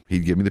deal, and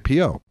he'd give me the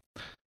PO.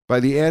 By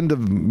the end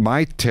of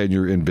my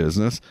tenure in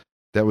business,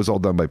 that was all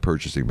done by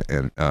purchasing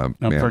managers.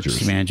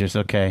 Purchasing managers,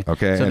 okay.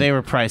 So they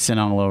were pricing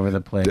all over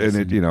the place.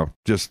 And it,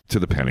 just to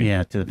the penny.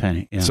 Yeah, to the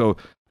penny. Yeah. So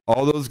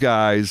all those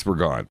guys were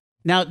gone.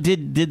 Now,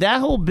 did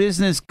that whole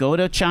business go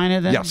to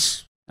China then?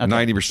 Yes.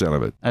 90%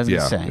 of it. I was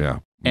going to say. Yeah.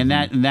 And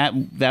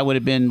that would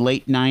have been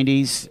late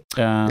 90s?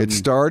 It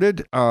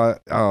started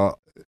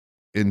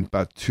in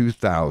about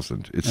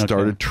 2000. It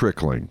started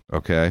trickling,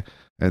 okay?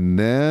 And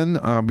then,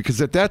 because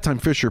at that time,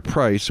 Fisher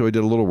Price, who I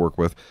did a little work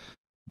with,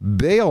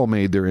 they all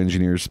made their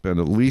engineers spend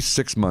at least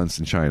 6 months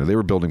in China. They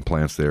were building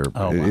plants there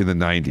in the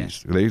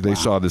 90s. Okay. They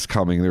saw this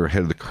coming. They were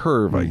ahead of the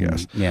curve, I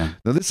guess. Yeah.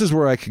 Now, this is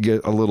where I could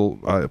get a little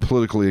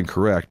politically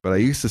incorrect, but I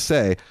used to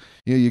say,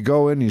 you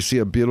go in and you see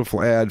a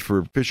beautiful ad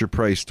for Fisher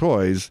Price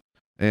toys,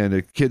 and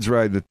a kid's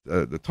riding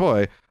the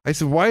toy. I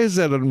said, why is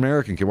that an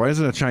American kid? Why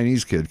isn't it a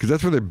Chinese kid? Because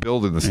that's where they're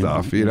building the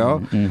stuff,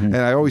 And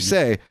I always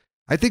say,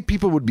 I think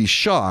people would be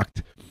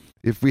shocked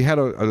if we had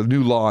a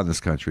new law in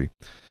this country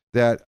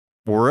that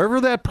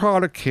wherever that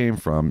product came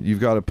from, you've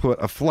got to put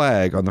a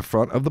flag on the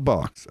front of the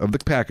box, of the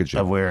packaging.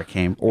 Of where it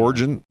came.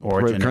 Origin.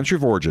 Country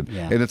of origin.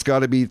 Yeah. And it's got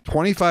to be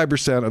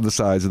 25% of the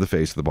size of the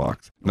face of the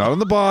box. Not on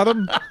the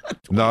bottom,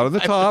 not on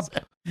the top.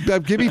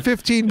 Give me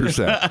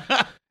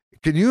 15%.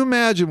 Can you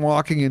imagine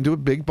walking into a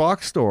big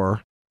box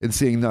store and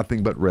seeing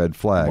nothing but red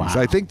flags?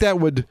 Wow. I think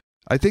that would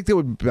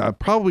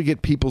probably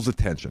get people's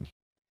attention.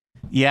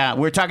 Yeah,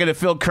 we're talking to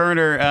Phil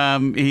Kerner.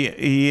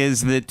 He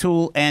is the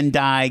tool and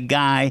die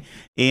guy,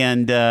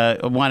 and I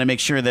want to make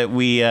sure that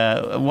we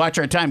watch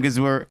our time because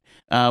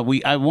I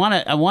want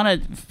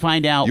to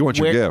find out. You want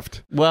your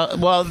gift?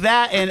 Well,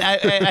 that, and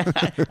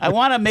I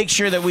want to make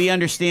sure that we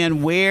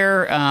understand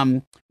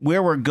where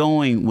we're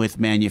going with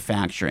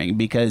manufacturing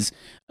because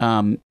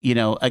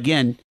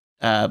again,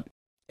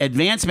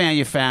 advanced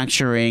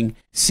manufacturing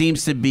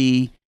seems to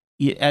be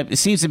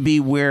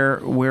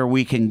where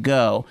we can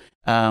go.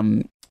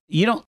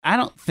 I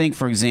don't think,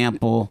 for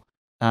example,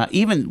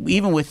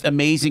 even with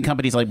amazing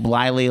companies like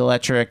Bliley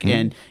Electric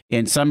and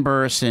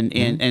Sunburst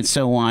and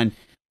so on,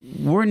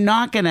 we're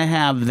not going to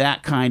have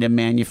that kind of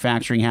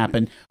manufacturing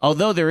happen.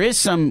 Although there is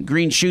some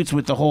green shoots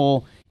with the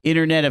whole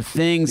Internet of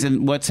Things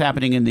and what's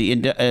happening in the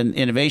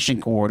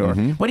innovation corridor.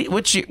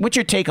 What's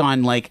your take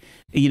on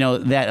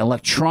that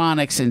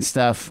electronics and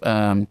stuff?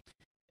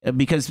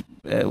 Because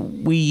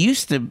we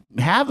used to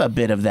have a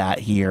bit of that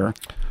here.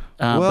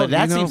 But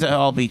that seems to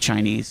all be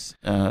Chinese.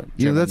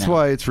 That's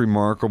why it's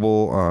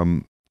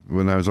remarkable.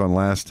 When I was on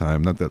last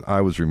time, not that I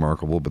was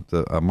remarkable,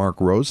 but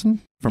Mark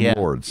Rosen from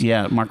Lords.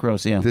 Yeah, Mark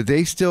Rose, yeah.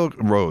 They still,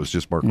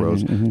 just Mark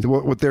Rose,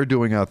 what they're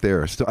doing out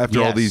there still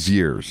after all these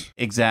years.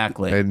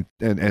 Exactly.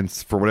 And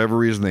for whatever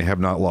reason, they have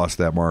not lost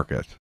that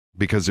market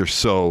because they're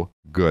so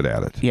good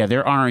at it. Yeah,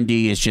 their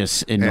R&D is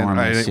just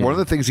enormous. One of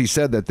the things he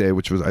said that day,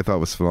 which I thought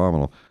was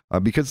phenomenal,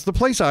 because the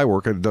place I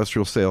work at,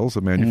 industrial sales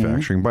and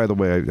manufacturing, by the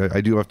way,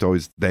 I do have to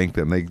always thank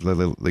them. They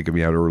get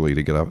me out early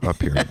to get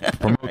up here and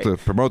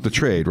promote the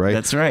trade, right?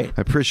 That's right.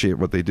 I appreciate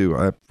what they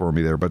do for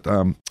me there. But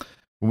when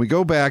we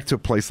go back to a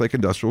place like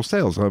industrial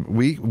sales,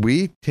 we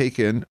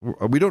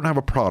don't have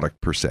a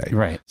product per se.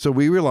 Right. So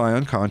we rely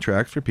on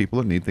contracts for people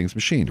that need things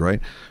machined, right?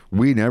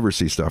 We never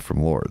see stuff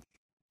from Lord.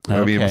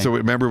 I mean, Okay. so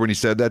remember when he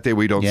said that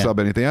we don't Yeah. sub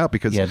anything out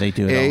because Yeah, they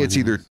do it all it's in-house.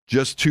 either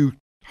just too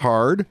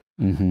hard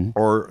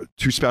or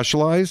too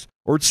specialized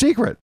or it's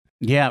secret,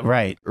 Yeah,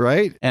 right.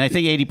 right? And I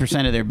think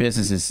 80% of their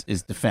business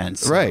is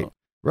defense. So. Right.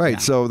 Right. Yeah.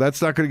 So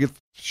that's not going to get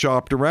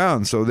shopped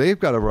around. So they've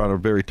got to run a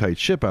very tight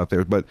ship out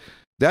there. But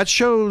that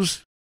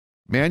shows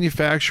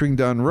manufacturing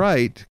done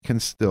right can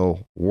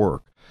still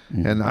work.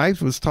 And I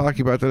was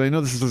talking about that. I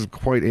know this doesn't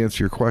quite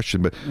answer your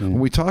question, but when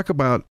we talk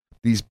about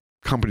these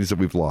companies that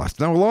we've lost,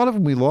 now a lot of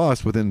them we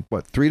lost within,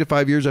 3 to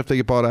 5 years after they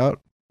get bought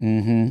out?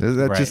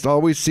 That Right. just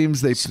always seems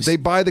they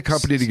buy the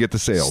company to get the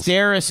sales.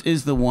 Steris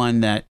is the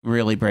one that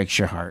really breaks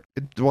your heart.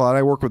 Well, and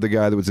I work with the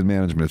guy that was in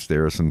management at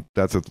Steris, and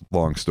that's a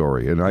long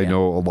story. And I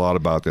know a lot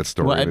about that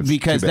story. Well, and it's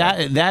because too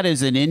bad. that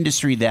is an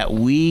industry that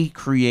we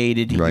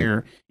created Right.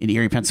 here in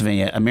Erie,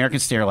 Pennsylvania. American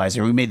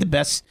Sterilizer. We made the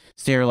best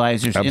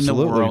sterilizers in the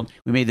Absolutely. world.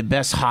 We made the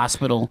best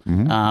hospital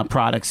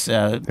products.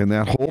 And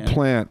that whole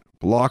plant,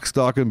 lock,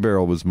 stock, and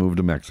barrel, was moved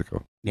to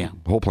Mexico. Yeah,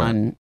 The whole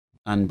plant.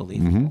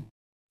 Unbelievable.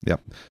 Yep.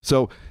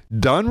 So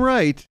done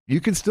right,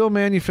 you can still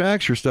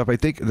manufacture stuff. I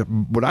think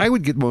what I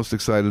would get most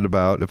excited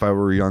about if I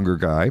were a younger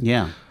guy,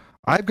 Yeah.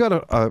 I've got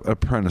a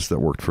apprentice that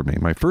worked for me,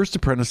 my first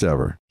apprentice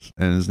ever,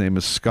 and his name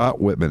is Scott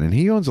Whitman, and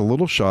he owns a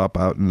little shop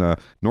out in the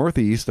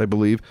Northeast, I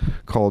believe,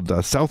 called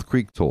South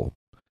Creek Tool,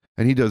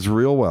 and he does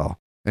real well,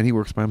 and he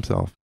works by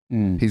himself.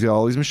 He's got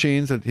all these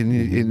machines, and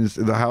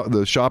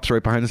the shop's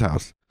right behind his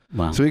house.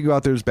 Wow. So he can go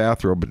out there in his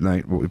bathrobe at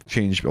night,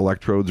 change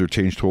electrodes or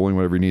change tooling,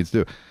 whatever he needs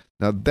to do.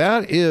 Now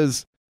that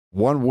is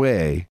one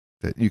way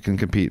that you can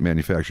compete in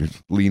manufacturing.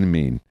 Lean and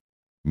mean,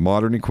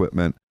 modern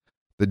equipment.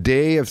 The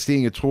day of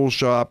seeing a tool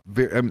shop,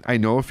 I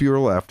know if you were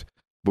left,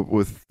 but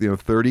with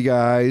 30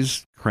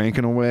 guys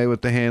cranking away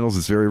with the handles,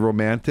 it's very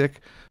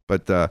romantic.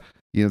 But I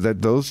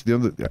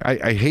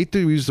hate to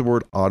use the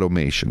word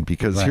automation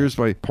because Right. here's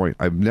my point.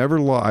 I've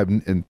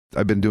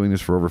been doing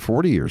this for over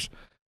 40 years.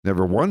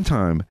 Never one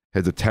time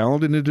has a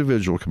talented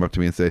individual come up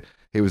to me and say,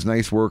 "Hey, it was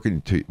nice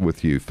working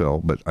with you,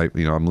 Phil, but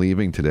I'm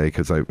leaving today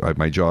because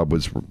my job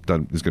is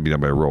going to be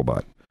done by a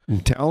robot."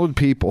 Talented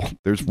people,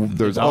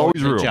 there's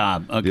always a room.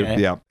 job.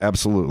 Okay. Yeah,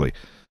 absolutely.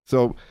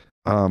 So,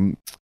 But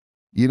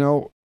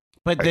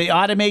the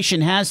automation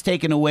has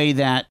taken away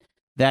that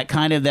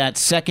kind of that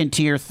second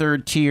tier,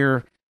 third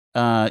tier,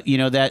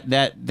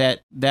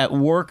 that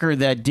worker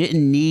that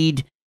didn't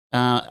need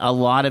a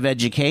lot of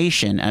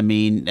education. I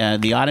mean,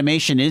 the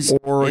automation is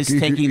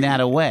taking that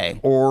away.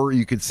 Or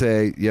you could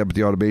say, yeah, but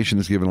the automation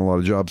is giving a lot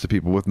of jobs to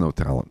people with no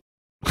talent.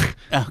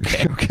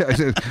 Okay.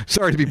 Okay.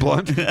 Sorry to be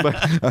blunt,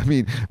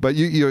 but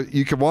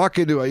you can walk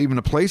into even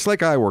a place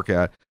like I work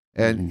at,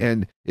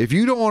 and if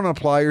you don't want to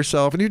apply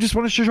yourself and you just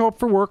want to show up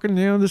for work, and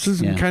this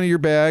is kind of your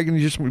bag,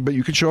 and but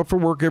you can show up for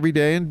work every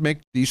day and make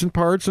decent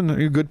parts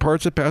and good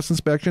parts that pass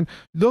inspection,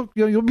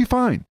 you'll be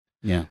fine.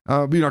 Yeah.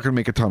 You're not going to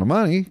make a ton of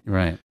money.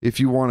 Right.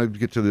 If you want to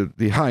get to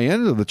the high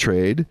end of the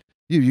trade,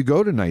 you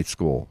go to night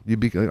school.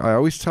 I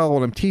always tell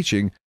when I'm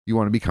teaching, you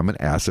want to become an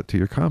asset to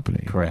your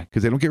company. Correct.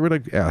 Because they don't get rid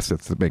of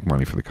assets that make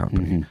money for the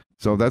company.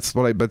 So that's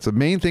the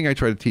main thing I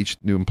try to teach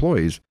new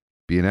employees: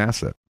 be an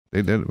asset.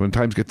 When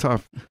times get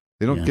tough,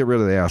 they don't get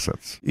rid of the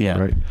assets. Yeah.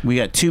 Right. We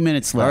got 2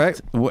 minutes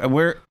left. All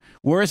right.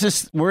 Where is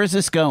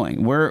this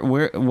going?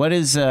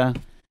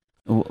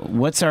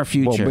 What's our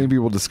future? Well, maybe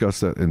we'll discuss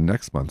that in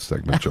next month's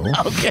segment, Joel.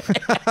 Okay.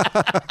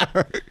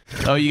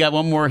 Oh, you got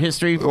one more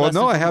history? Well,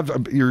 no, I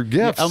have your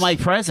gifts. Oh, my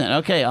present.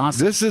 Okay,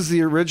 awesome. This is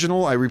the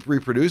original. I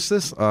reproduced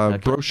this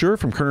brochure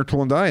from Kerner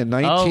Tool and Die in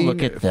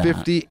look at that.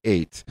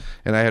 1958,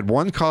 and I had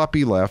one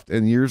copy left.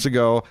 And years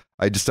ago,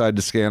 I decided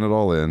to scan it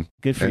all in.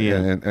 Good for you.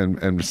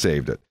 And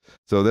saved it.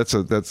 So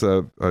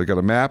I got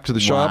a map to the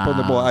shop on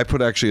the block. I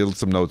put actually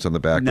some notes on the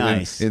back.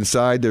 Nice.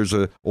 Inside, there's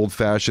a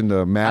old-fashioned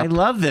map. I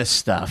love this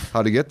stuff.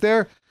 How to get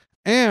there.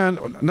 And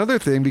another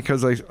thing,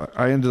 because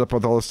I ended up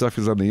with all this stuff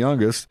because I'm the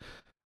youngest,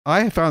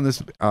 I found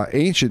this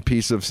ancient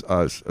piece of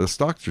a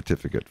stock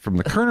certificate from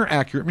the Kerner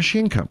Accurate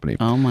Machine Company.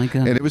 Oh, my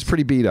God. And it was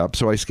pretty beat up,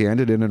 so I scanned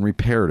it in and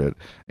repaired it.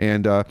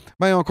 And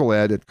my Uncle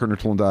Ed at Kerner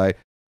Tool and Die,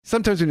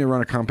 sometimes when you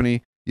run a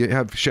company, you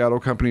have shadow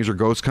companies or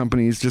ghost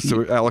companies just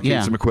to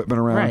allocate some equipment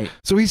around. Right.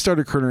 So he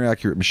started Kerner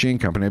Accurate Machine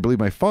Company. I believe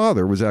my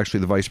father was actually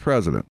the vice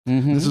president.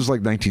 This was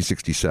like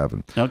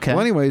 1967. Okay. Well,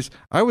 anyways,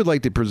 I would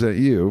like to present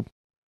you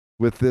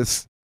with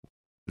this.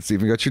 It's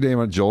even got your name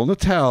on it, Joel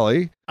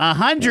Natale.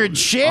 100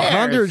 shares.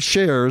 100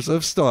 shares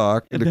of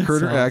stock in the That's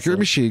Kerner awesome. Accurate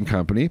Machine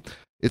Company.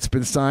 It's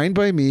been signed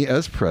by me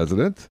as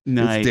president.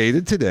 Nice. It's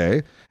dated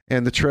today.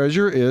 And the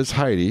treasurer is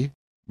Heidi,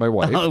 my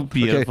wife. Oh,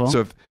 beautiful. Okay,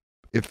 so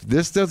if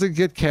this doesn't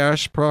get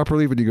cashed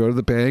properly when you go to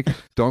the bank,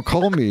 don't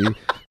call me.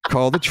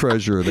 Call the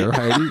treasurer there,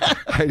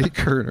 Heidi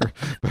Kerner.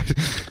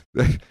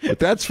 But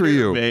that's for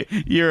you.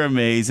 You're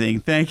amazing.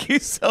 Thank you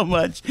so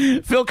much.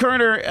 Phil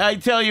Kerner, I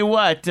tell you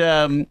what,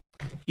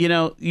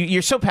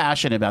 you're so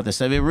passionate about this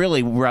stuff. It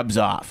really rubs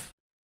off,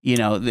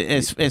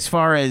 as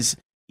far as,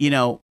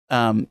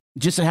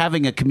 just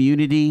having a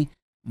community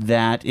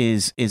that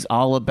is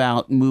all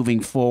about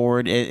moving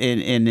forward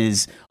and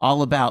is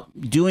all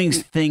about doing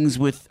things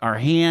with our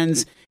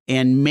hands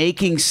and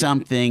making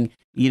something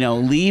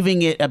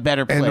leaving it a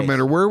better place. And no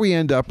matter where we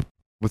end up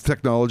with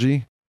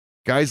technology,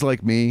 guys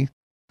like me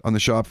on the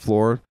shop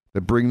floor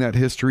that bring that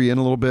history in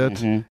a little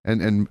bit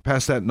and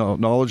pass that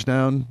knowledge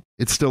down,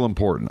 it's still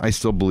important. I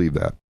still believe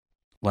that.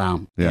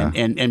 Wow. Yeah.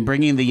 And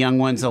bringing the young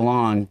ones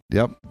along.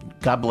 Yep.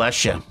 God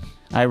bless you.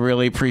 I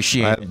really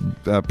appreciate it.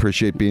 I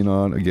appreciate being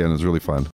on. Again, it was really fun.